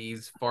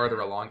 he's farther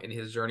along in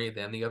his journey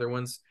than the other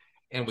ones,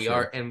 and we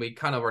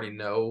kind of already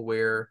know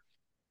where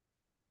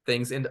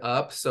things end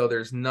up, so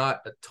there's not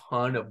a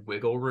ton of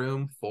wiggle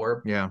room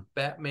for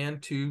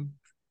Batman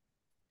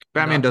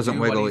doesn't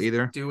wiggle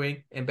either,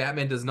 and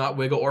Batman does not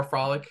wiggle or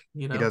frolic.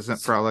 He doesn't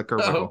frolic or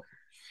wiggle.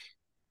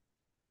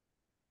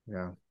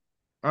 No,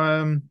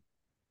 I'm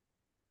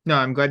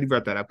glad you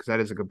brought that up, because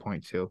that is a good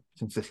point too,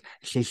 since this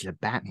is the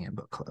Batman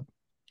book club.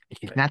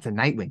 It's not the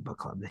Nightwing book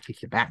club, this is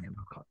the Batman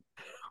book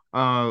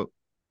club.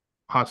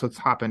 So let's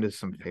hop into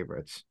some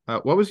favorites.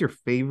 What was your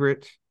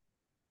favorite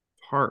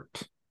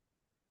part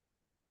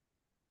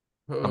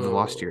of the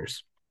Lost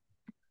Years?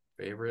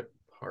 Favorite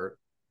part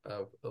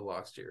of the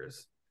Lost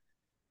Years,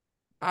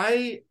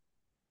 I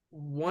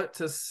want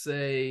to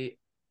say,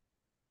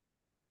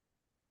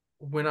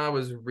 when I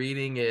was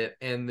reading it,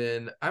 and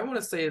then I want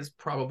to say it's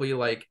probably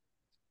like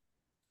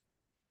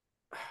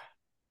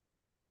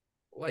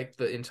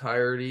the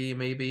entirety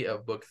maybe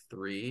of book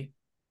 3,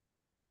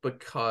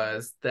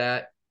 because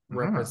that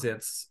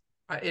represents,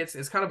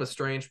 it's kind of a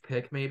strange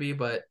pick maybe,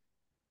 but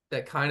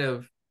that kind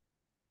of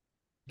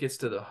gets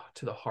to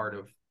the heart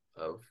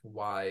of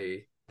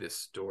why this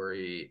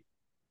story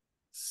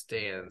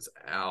stands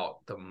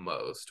out the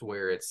most,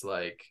 where it's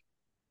like,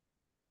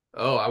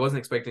 oh, I wasn't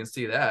expecting to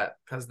see that,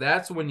 because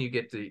that's when you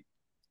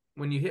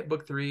hit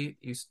book 3,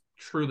 you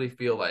truly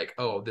feel like,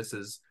 oh,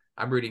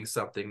 I'm reading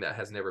something that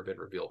has never been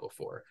revealed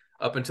before.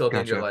 Up until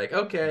then, you're like,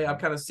 okay, I've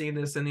kind of seen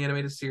this in the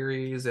animated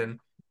series, and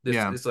this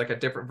is like a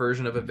different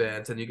version of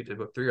events, and you get to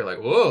book 3, you're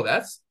like, whoa,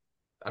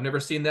 I've never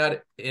seen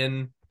that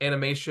in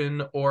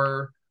animation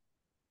or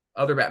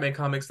other Batman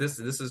comics. This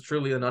is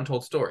truly an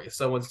untold story.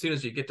 So as soon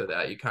as you get to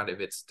that, you kind of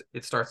it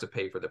starts to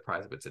pay for the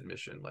price of its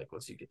admission, like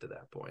once you get to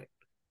that point.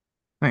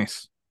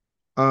 Nice.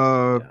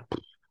 My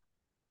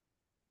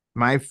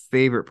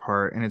favorite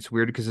part, and it's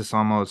weird because this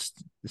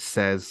almost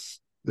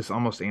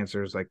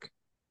answers like,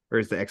 or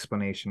is the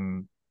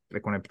explanation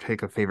like when I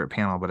take a favorite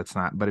panel, but it's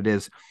not, but it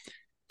is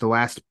the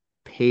last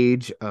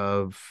page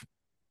of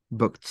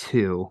book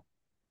 2,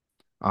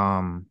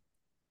 um,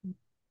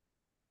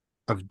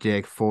 of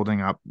Dick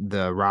folding up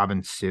the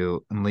Robin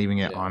suit and leaving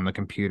it Yeah. on the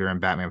computer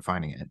and Batman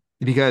finding it.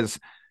 Because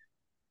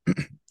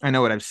I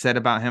know what I've said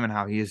about him and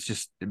how he is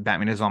just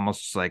Batman is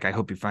almost like, I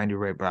hope you find your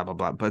way, blah blah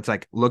blah. But it's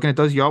like looking at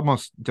those, you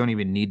almost don't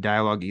even need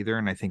dialogue either,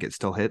 and I think it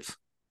still hits.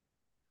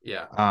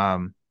 Yeah.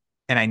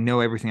 And I know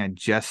everything I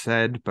just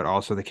said, but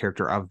also the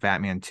character of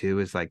Batman too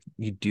is like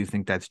you do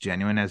think that's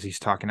genuine as he's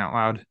talking out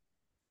loud.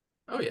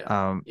 Oh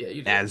yeah. Yeah,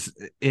 you do. As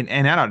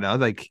and I don't know,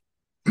 like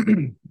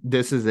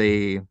this is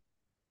a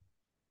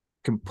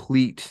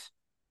complete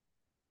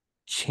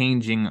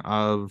changing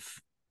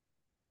of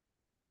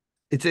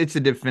it's a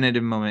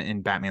definitive moment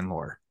in Batman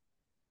lore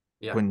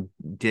Yeah. when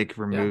Dick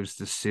Yeah. removes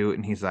the suit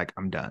and he's like,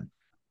 I'm done.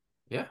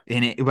 Yeah.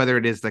 And whether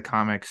it is the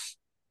comics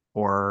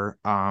or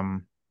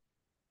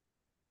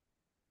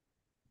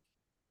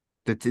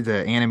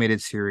the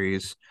animated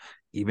series,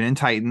 even in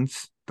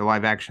Titans, the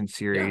live action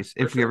series,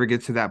 for if we ever sure.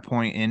 get to that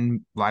point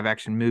in live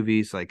action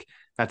movies, like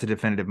that's a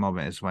definitive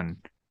moment is when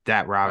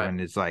that Robin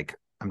is like,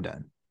 I'm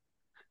done.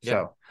 Yeah.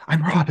 So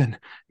I'm Robin,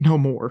 no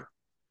more.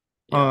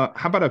 Yeah.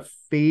 How about a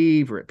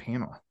favorite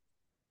panel?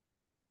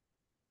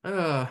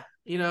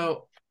 You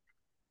know,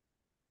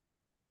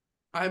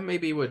 I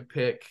maybe would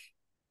pick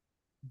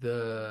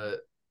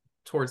the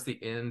towards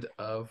the end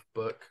of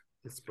book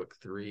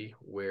 3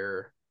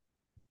 where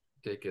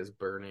Dick is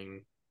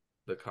burning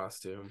the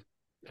costume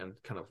and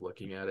kind of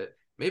looking at it.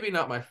 Maybe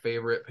not my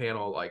favorite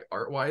panel like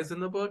art wise in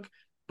the book,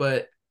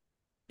 but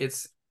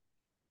it's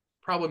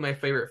probably my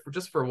favorite for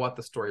just for what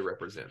the story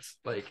represents.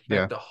 Like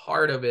Yeah. at the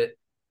heart of it,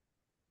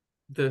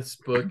 this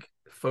book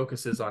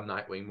focuses on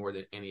Nightwing more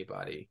than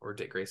anybody, or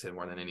Dick Grayson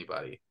more than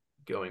anybody,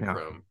 going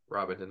from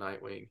Robin to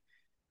Nightwing.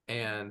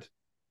 And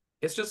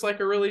it's just like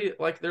a really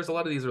like there's a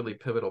lot of these really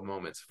pivotal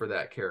moments for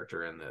that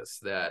character in this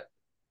that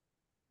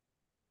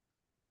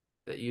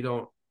you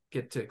don't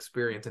get to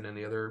experience in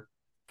any other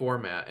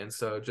format. And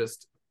so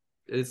just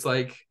it's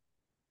like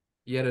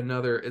yet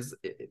another is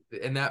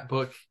in that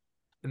book,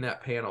 in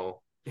that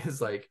panel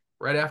is like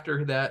right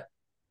after that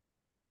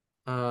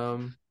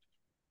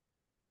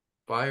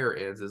fire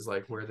ends is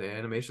like where the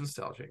animation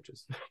style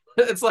changes.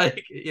 It's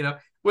like,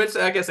 which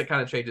I guess it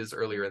kind of changes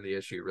earlier in the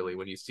issue really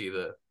when you see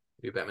the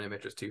new Batman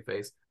Adventures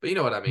Two-Face, but you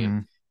know what I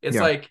mean.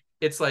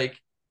 It's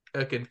like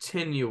a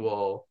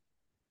continual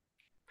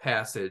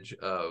passage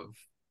of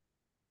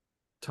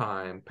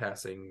time,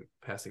 passing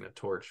a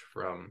torch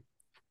from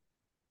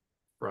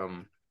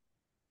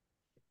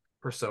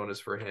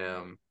personas for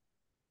him,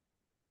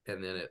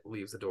 and then it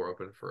leaves the door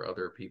open for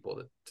other people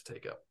to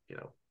take up the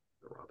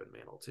Robin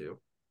mantle too.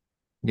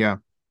 Yeah.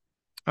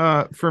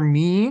 For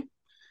me,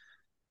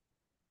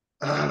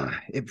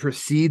 it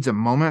precedes a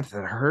moment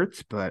that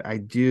hurts, but I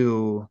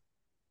do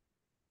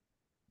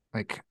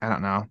like, I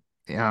don't know.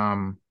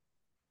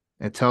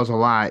 It tells a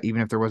lot,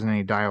 even if there wasn't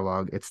any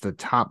dialogue. It's the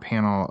top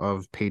panel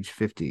of page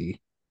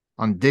 50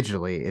 on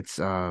digitally. It's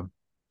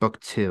book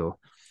 2,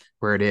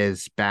 where it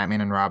is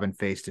Batman and Robin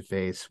face to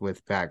face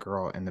with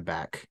Batgirl in the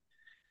back.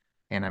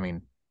 And I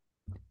mean,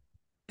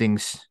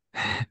 things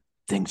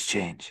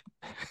change.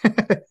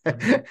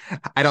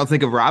 I don't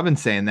think of Robin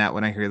saying that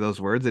when I hear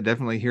those words. I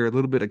definitely hear a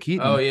little bit of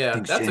Keaton. Oh yeah,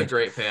 that's a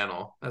great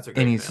panel.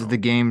 And he says, "The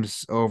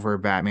game's over,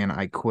 Batman.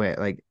 I quit."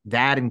 Like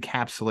that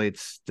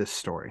encapsulates this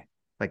story.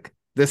 Like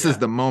this is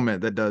the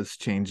moment that does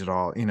change it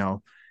all,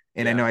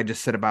 And I know I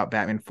just said about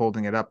Batman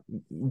folding it up.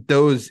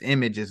 Those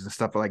images and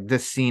stuff, like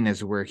this scene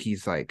is where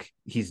he's like,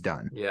 he's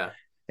done. Yeah.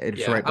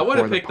 It's right I would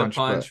have before picked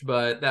the punch,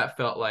 but that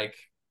felt like,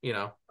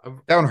 that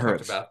one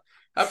hurts.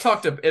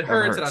 It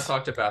hurts, and I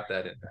talked about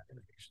that in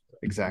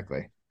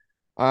exactly.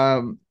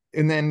 And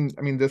then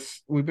I mean,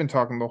 we've been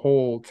talking the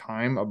whole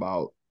time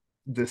about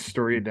this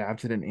story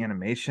adapted in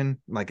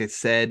animation. Like I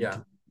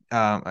said,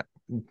 I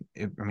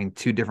mean,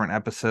 2 different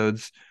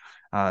episodes.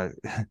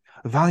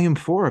 Volume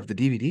 4 of the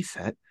DVD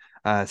set,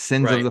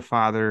 Sins of the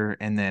Father,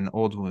 and then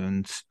Old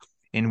Wounds,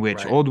 in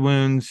which Old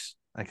Wounds,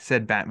 like I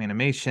said,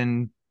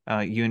 Batmanimation,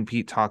 you and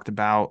Pete talked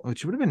about,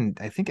 which would have been,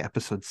 I think,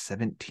 episode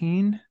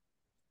 17.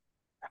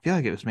 I feel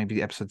like it was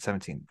maybe episode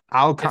 17.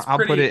 I'll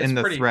put it in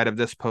the thread of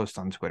this post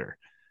on Twitter.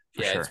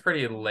 It's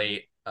pretty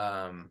late.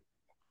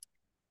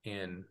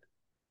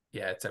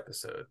 It's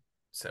episode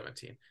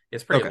 17.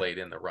 It's pretty late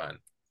in the run.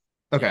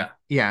 Okay.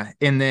 Yeah.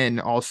 And then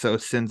also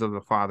Sins of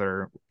the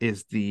Father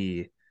is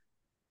the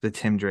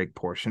Tim Drake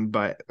portion.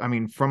 But I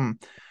mean, from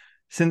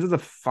Sins of the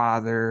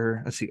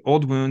Father, let's see,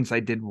 Old Wounds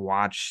I did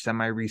watch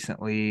semi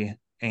recently,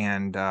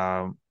 and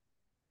I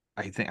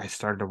think I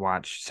started to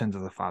watch Sins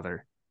of the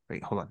Father.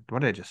 Wait, hold on.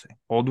 What did I just say?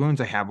 Old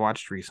Wounds I have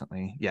watched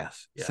recently.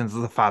 Yes. Sins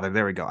of the Father.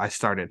 There we go. I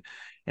started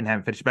and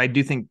haven't finished. But I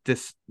do think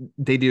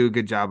they do a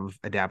good job of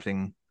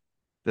adapting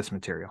this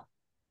material.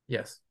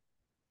 Yes.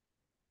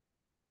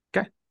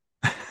 Okay.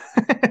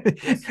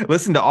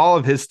 Listen to all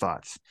of his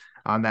thoughts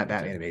on that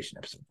Batmanimation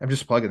episode. I'm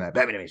just plugging that.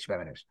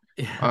 Batmanimation.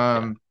 You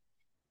have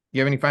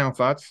any final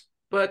thoughts?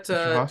 But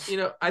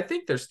I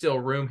think there's still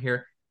room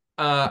here.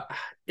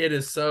 It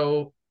is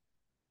so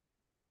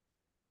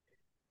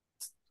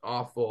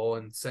awful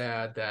and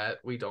sad that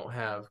we don't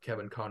have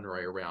Kevin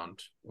Conroy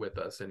around with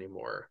us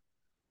anymore.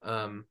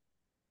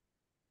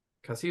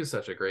 Because he was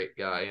such a great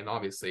guy and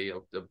obviously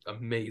an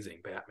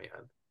amazing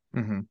Batman.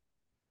 Mm-hmm.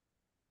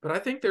 But I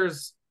think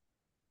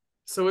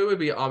so it would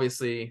be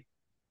obviously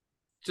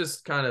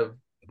just kind of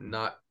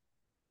not,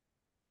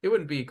 it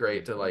wouldn't be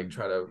great to like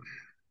try to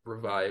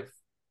revive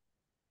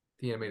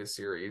the animated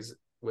series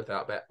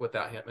without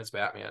him as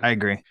Batman. I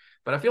agree.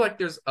 But I feel like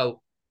there's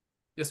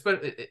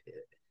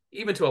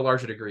even to a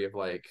larger degree of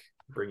like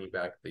bringing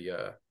back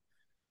the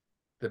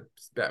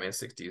Batman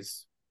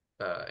 60s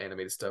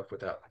animated stuff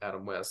without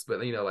Adam West.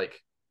 But you know,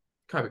 like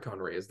Kevin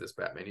Conroy is this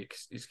Batman. You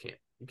just can't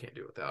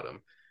do it without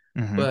him.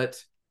 Mm-hmm.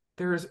 But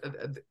there's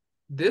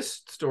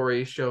this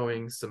story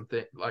showing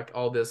something like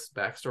all this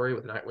backstory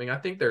with Nightwing. I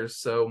think there's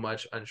so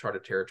much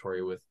uncharted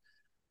territory with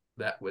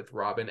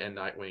Robin and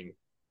Nightwing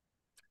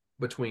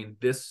between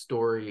this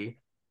story,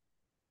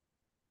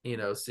 you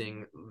know,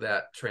 seeing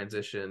that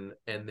transition,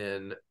 and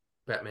then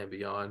Batman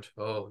Beyond.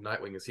 Oh,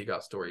 Nightwing has he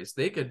got stories.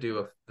 They could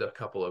do a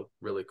couple of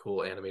really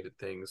cool animated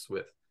things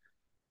with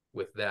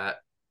that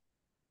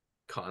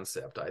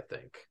concept. I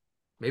think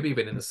maybe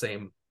even in the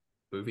same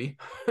movie,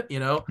 you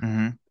know.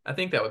 Mm-hmm. I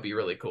think that would be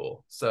really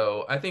cool.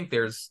 So I think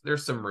there's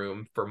some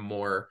room for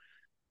more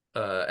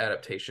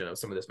adaptation of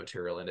some of this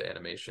material into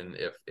animation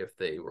if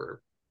they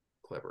were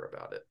clever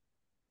about it.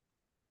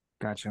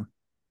 Gotcha.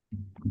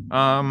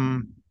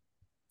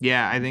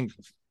 Yeah, I think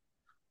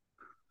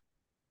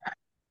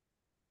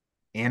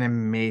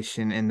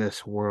animation in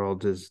this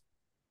world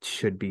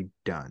should be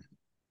done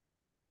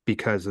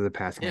because of the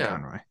passing of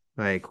Conroy.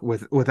 Like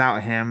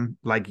without him,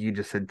 like you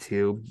just said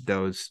too,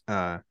 those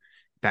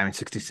Batman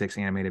 66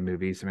 animated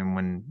movies. I mean,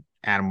 when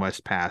Adam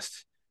West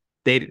passed,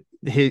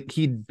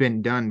 he'd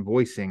been done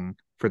voicing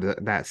for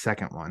that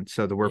second one,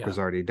 so the work was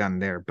already done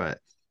there. But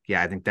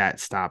yeah, I think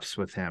that stops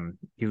with him.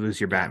 You lose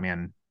your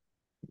Batman,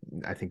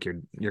 I think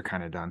you're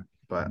kind of done.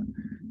 But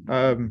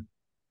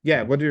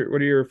yeah, what are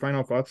your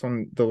final thoughts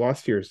on the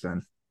Lost Years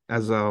then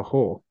as a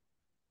whole?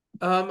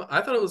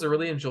 I thought it was a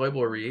really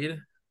enjoyable read.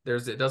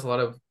 It does a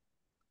lot of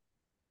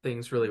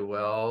things really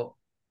well.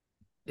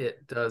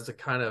 It does a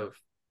kind of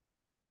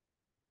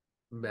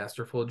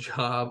masterful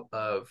job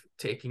of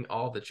taking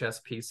all the chess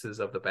pieces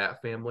of the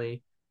Bat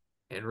family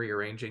and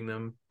rearranging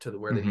them to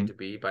where they need to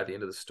be by the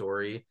end of the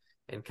story,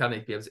 and kind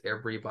of gives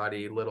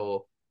everybody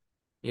little,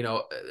 you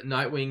know,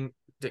 Nightwing,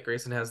 Dick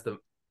Grayson has the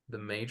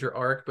major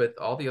arc, but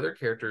all the other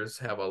characters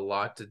have a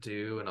lot to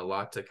do and a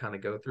lot to kind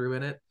of go through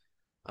in it.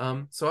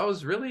 So I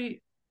was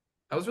really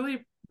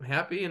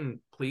happy and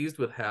pleased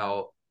with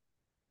how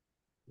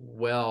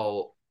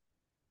well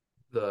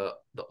the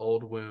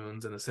old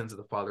wounds and the sins of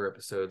the father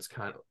episodes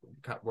kind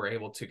of were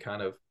able to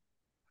kind of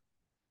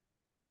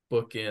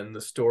book in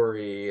the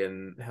story,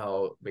 and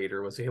how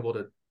Vader was able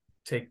to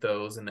take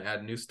those and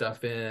add new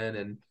stuff in,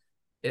 and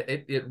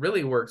it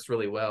really works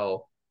really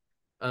well.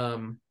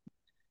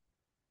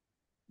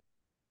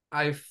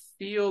 I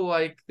feel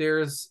like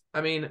the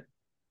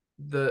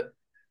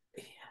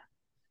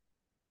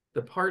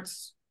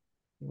parts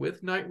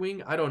with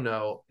Nightwing, I don't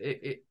know.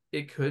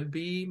 It could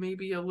be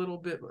maybe a little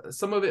bit.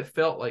 Some of it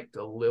felt like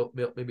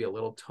maybe a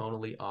little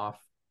tonally off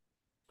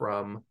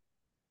from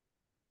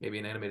maybe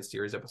an animated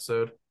series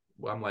episode.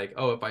 I'm like,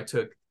 oh, if I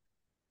took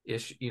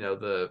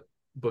the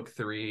book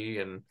 3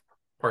 and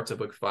parts of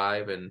book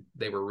 5 and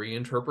they were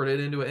reinterpreted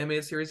into an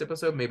animated series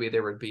episode, maybe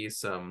there would be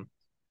some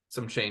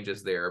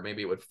changes there.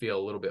 Maybe it would feel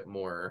a little bit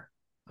more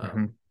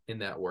in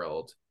that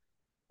world.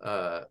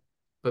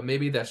 But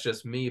maybe that's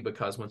just me,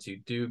 because once you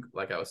do,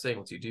 like I was saying,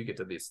 once you do get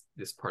to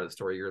this part of the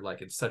story, you're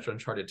like in such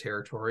uncharted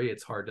territory,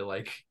 it's hard to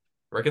like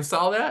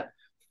reconcile that.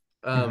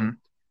 But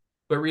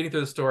reading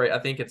through the story, I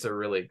think it's a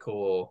really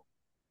cool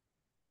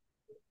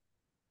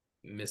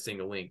missing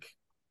link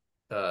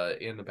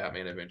in the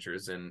Batman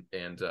adventures, and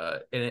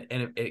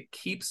it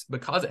keeps,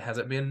 because it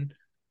hasn't been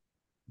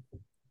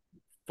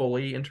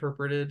fully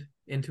interpreted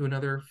into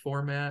another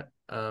format,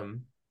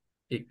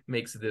 it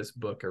makes this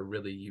book a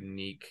really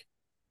unique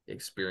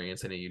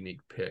experience and a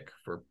unique pick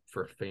for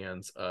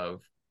fans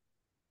of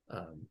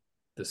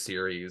the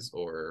series,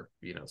 or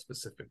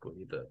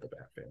specifically the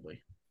Bat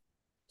family.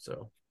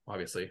 So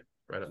obviously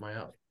right up my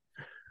alley.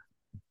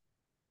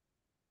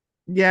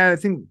 Yeah, I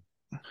think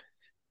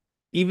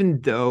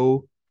even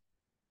though,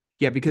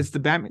 because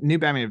the new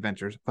Batman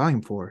Adventures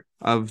Volume 4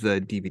 of the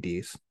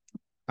DVDs,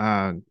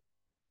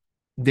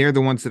 they're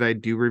the ones that I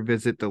do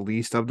revisit the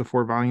least of the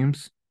 4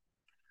 volumes.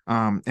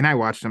 And I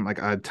watched them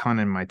like a ton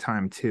in my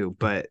time too,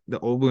 but the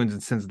old wounds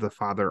and sins of the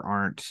father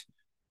aren't,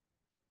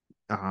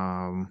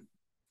 oh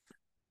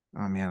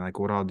man, like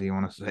what all do you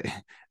want to say?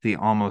 The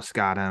Almost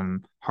Got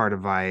Him, Heart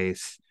of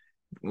Ice,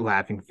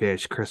 Laughing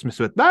Fish, Christmas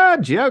with the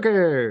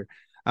Joker.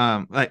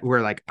 Like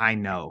where like I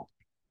know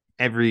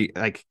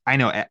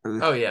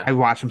Oh yeah, I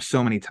watched them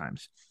so many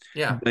times.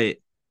 Yeah, but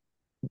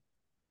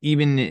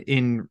even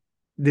in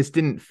this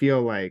didn't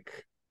feel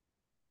like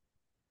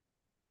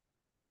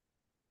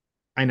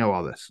I know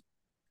all this.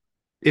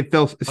 it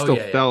Oh still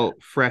yeah, yeah.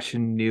 felt fresh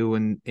and new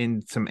and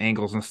in some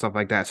angles and stuff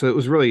like that. So it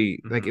was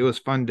really like it Mhm. was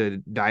fun to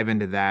dive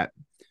into that,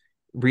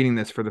 reading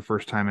this for the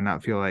first time and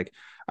not feel like,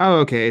 oh,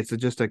 okay, it's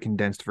just a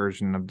condensed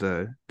version of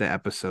the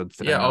episodes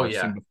that I Yeah, know oh I've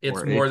yeah. seen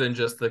It's before. more than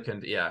just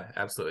yeah,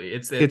 absolutely.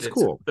 It's It's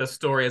cool. the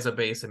story as a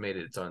base and made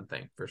it its own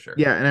thing for sure.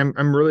 Yeah, and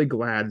I'm really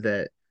glad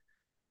that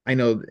I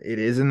know it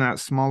is in that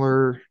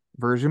smaller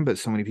version, but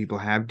so many people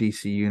have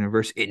DC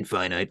Universe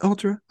Infinite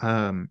Ultra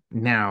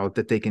now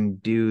that they can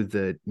do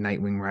the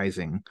Nightwing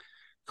Rising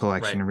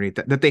collection Right. and read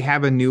that they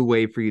have a new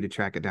way for you to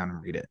track it down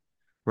and read it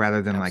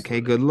rather than like, hey,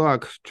 Absolutely. good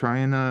luck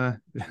trying to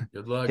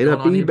Good luck hit going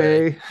up on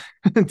eBay.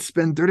 eBay and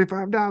spend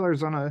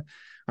 $35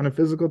 on a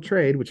physical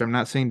trade, which I'm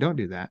not saying don't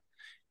do that.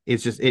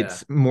 It's just Yeah.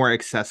 it's more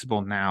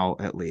accessible now,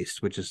 at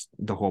least, which is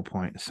the whole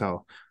point.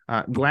 So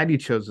glad you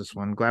chose this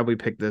one. Glad we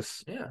picked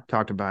this, Yeah.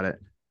 talked about it.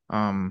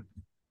 Um,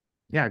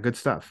 yeah, good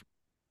stuff.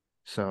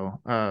 So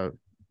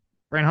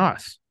Brian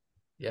Haas,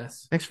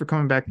 Yes. thanks for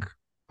coming back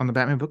on the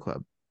Batman Book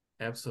Club.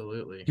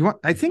 Absolutely. You want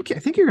I think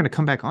you're gonna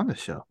come back on this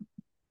show.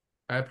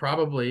 I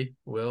probably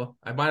will.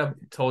 I might have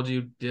told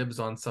you dibs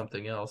on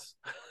something else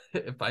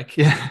if I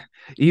can. Yeah,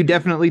 you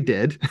definitely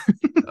did.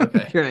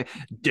 Okay. You're like,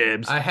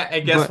 dibs.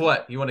 And guess But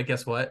what? You want to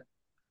guess what?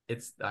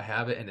 I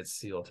have it and it's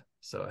sealed.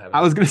 So I I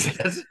haven't was gonna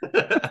opened say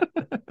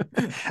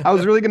it yet. I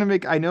was really gonna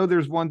make I know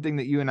there's one thing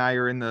that you and I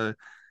are in the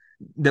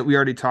that we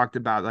already talked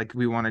about, like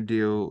we want to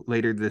do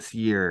later this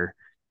year.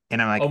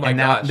 And I'm Oh like, my and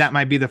now gosh. that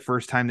might be the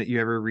first time that you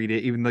ever read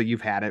it, even though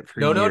you've had it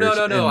for No, no, no, years.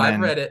 no, no. And I've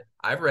then read it.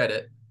 I've read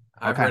it.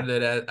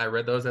 okay, I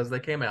read those as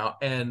they came out.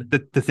 And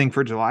the thing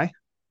for July.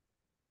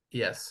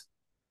 yes,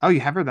 Oh,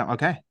 you have read them.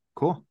 Okay,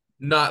 cool,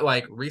 not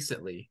like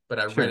recently, but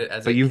I read sure. it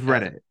as But it you've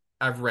read as it.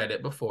 I've read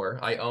it before.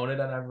 I own it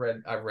and I've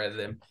read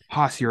them.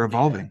 Haas, you're Yeah,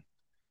 evolving.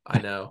 I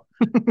know.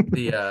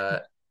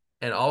 The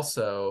and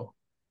also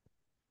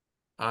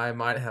I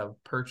might have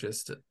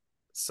purchased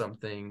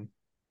something,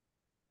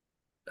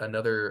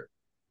 another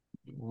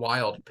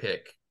wild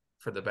pick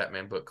for the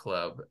Batman Book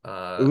Club.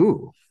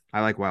 Ooh,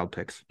 I like wild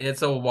picks.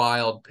 It's a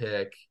wild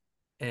pick,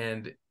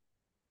 and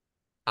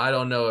I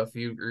don't know if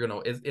you're gonna.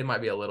 It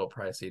might be a little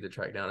pricey to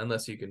track down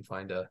unless you can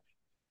find a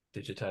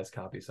digitized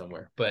copy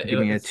somewhere. But Give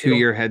me a 2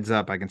 year heads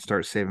up. I can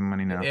start saving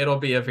money now. it'll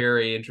be a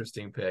very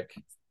interesting pick.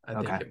 I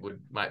think Okay. it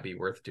might be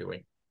worth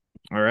doing.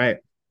 All right.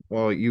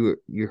 Well, you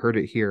heard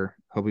it here.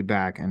 He'll be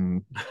back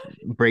and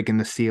breaking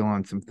the seal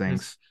on some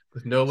things.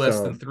 With no less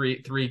So than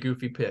three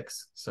goofy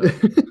picks. So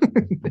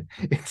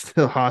it's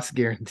the Haas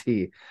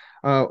guarantee.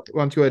 Why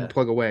don't you go ahead and yeah.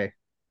 plug away?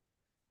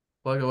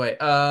 Plug away.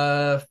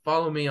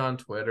 Follow me on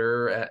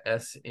Twitter at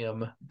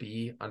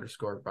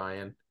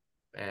SMB_Brian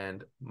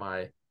and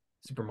my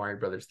Super Mario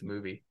Brothers the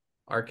movie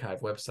archive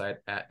website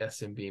at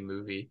SMB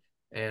movie,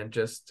 and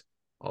just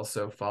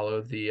also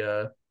follow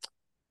the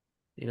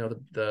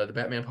the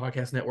Batman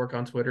Podcast Network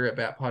on Twitter at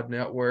Batpod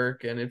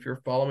Network. And if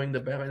you're following the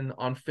Batman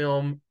on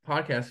Film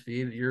podcast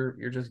feed,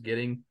 you're just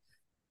getting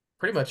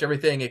pretty much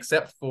everything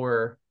except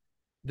for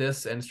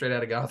this and Straight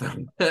Outta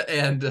Gotham.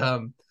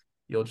 And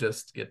you'll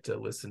just get to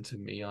listen to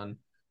me on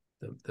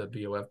the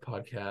BOF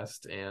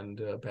podcast and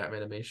Batman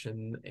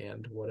animation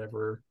and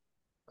whatever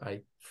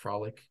I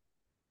frolic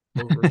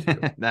over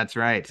to That's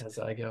right. as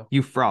I go.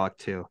 You frolic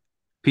too.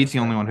 Pete's That's the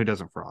only right. one who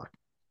doesn't frolic.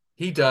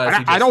 He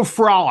does. I don't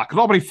frolic.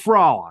 Nobody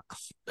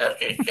frolics.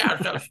 It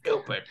sounds so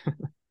stupid.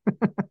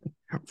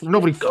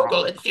 Nobody Google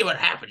frolics. and see what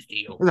happens to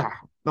you. Ugh,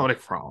 nobody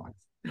frolics.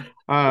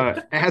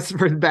 As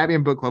for the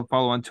Batman Book Club,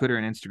 follow on Twitter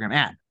and Instagram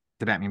at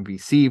the Batman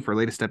BC for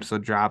latest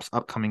episode drops,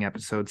 upcoming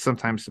episodes,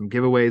 sometimes some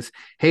giveaways.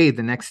 Hey,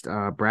 the next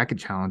bracket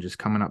challenge is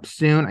coming up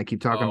soon. I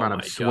keep talking about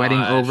I'm sweating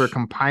over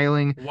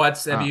compiling.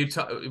 What's have you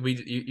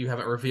you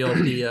haven't revealed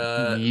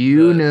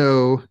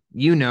the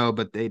you know,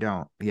 but they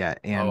don't yet,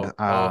 and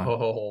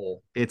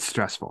it's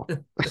stressful.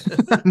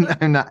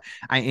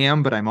 I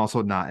am, but I'm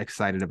also not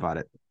excited about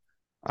it.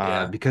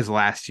 Yeah. Because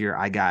last year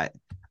I got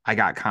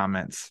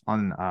comments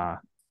on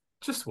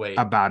just wait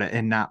about it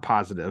and not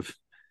positive.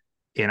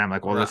 And I'm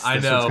like, well, this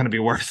one's going to be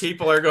worse.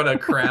 People are going to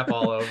crap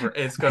all over.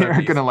 It's going to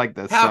be going to like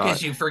this. How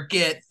could you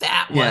forget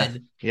that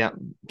one? Yeah.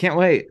 Can't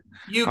wait.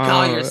 You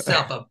call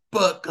yourself a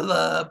book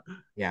club.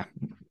 Yeah.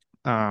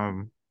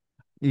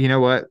 You know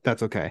what?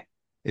 That's okay.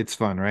 It's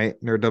fun, right?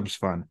 Nerddom's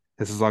fun.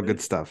 This is all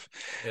good stuff.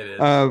 It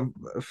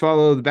is.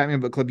 Follow the Batman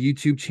Book Club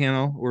YouTube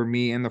channel where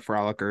me and the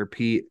Frolicker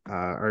Pete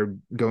are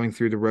going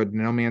through the road to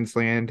No Man's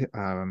Land.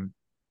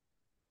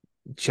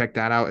 Check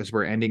that out as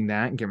we're ending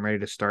that and getting ready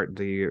to start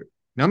the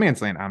No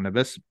Man's Land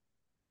omnibus.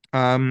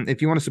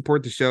 If you want to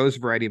support the show, there's a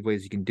variety of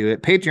ways you can do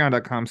it.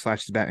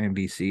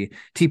 Patreon.com/TheBatmanBC,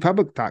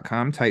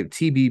 tpublic.com, type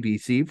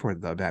TBBC for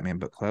the Batman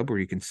Book Club, where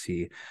you can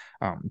see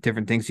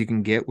different things you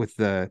can get with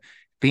the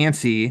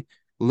fancy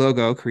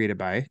logo created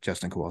by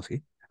Justin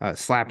Kowalski.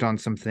 Slapped on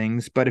some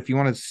things. But if you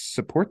want to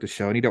support the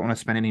show and you don't want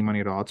to spend any money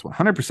at all, it's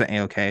 100%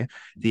 A-OK.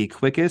 The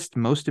quickest,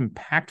 most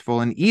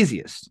impactful, and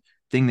easiest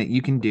thing that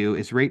you can do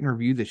is rate and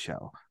review the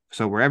show.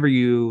 So wherever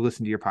you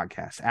listen to your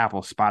podcast,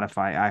 Apple,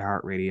 Spotify,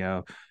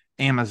 iHeartRadio,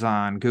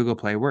 Amazon, Google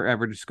Play,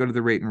 wherever. Just go to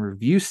the rate and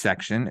review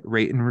section,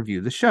 rate and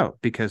review the show,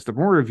 because the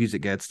more reviews it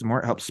gets, the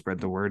more it helps spread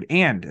the word.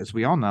 And as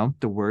we all know,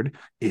 the word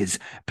is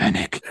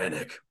panic.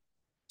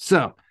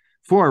 So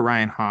for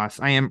Ryan Haas,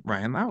 I am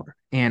Ryan Lauer.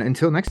 And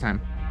until next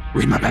time,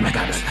 read my panic.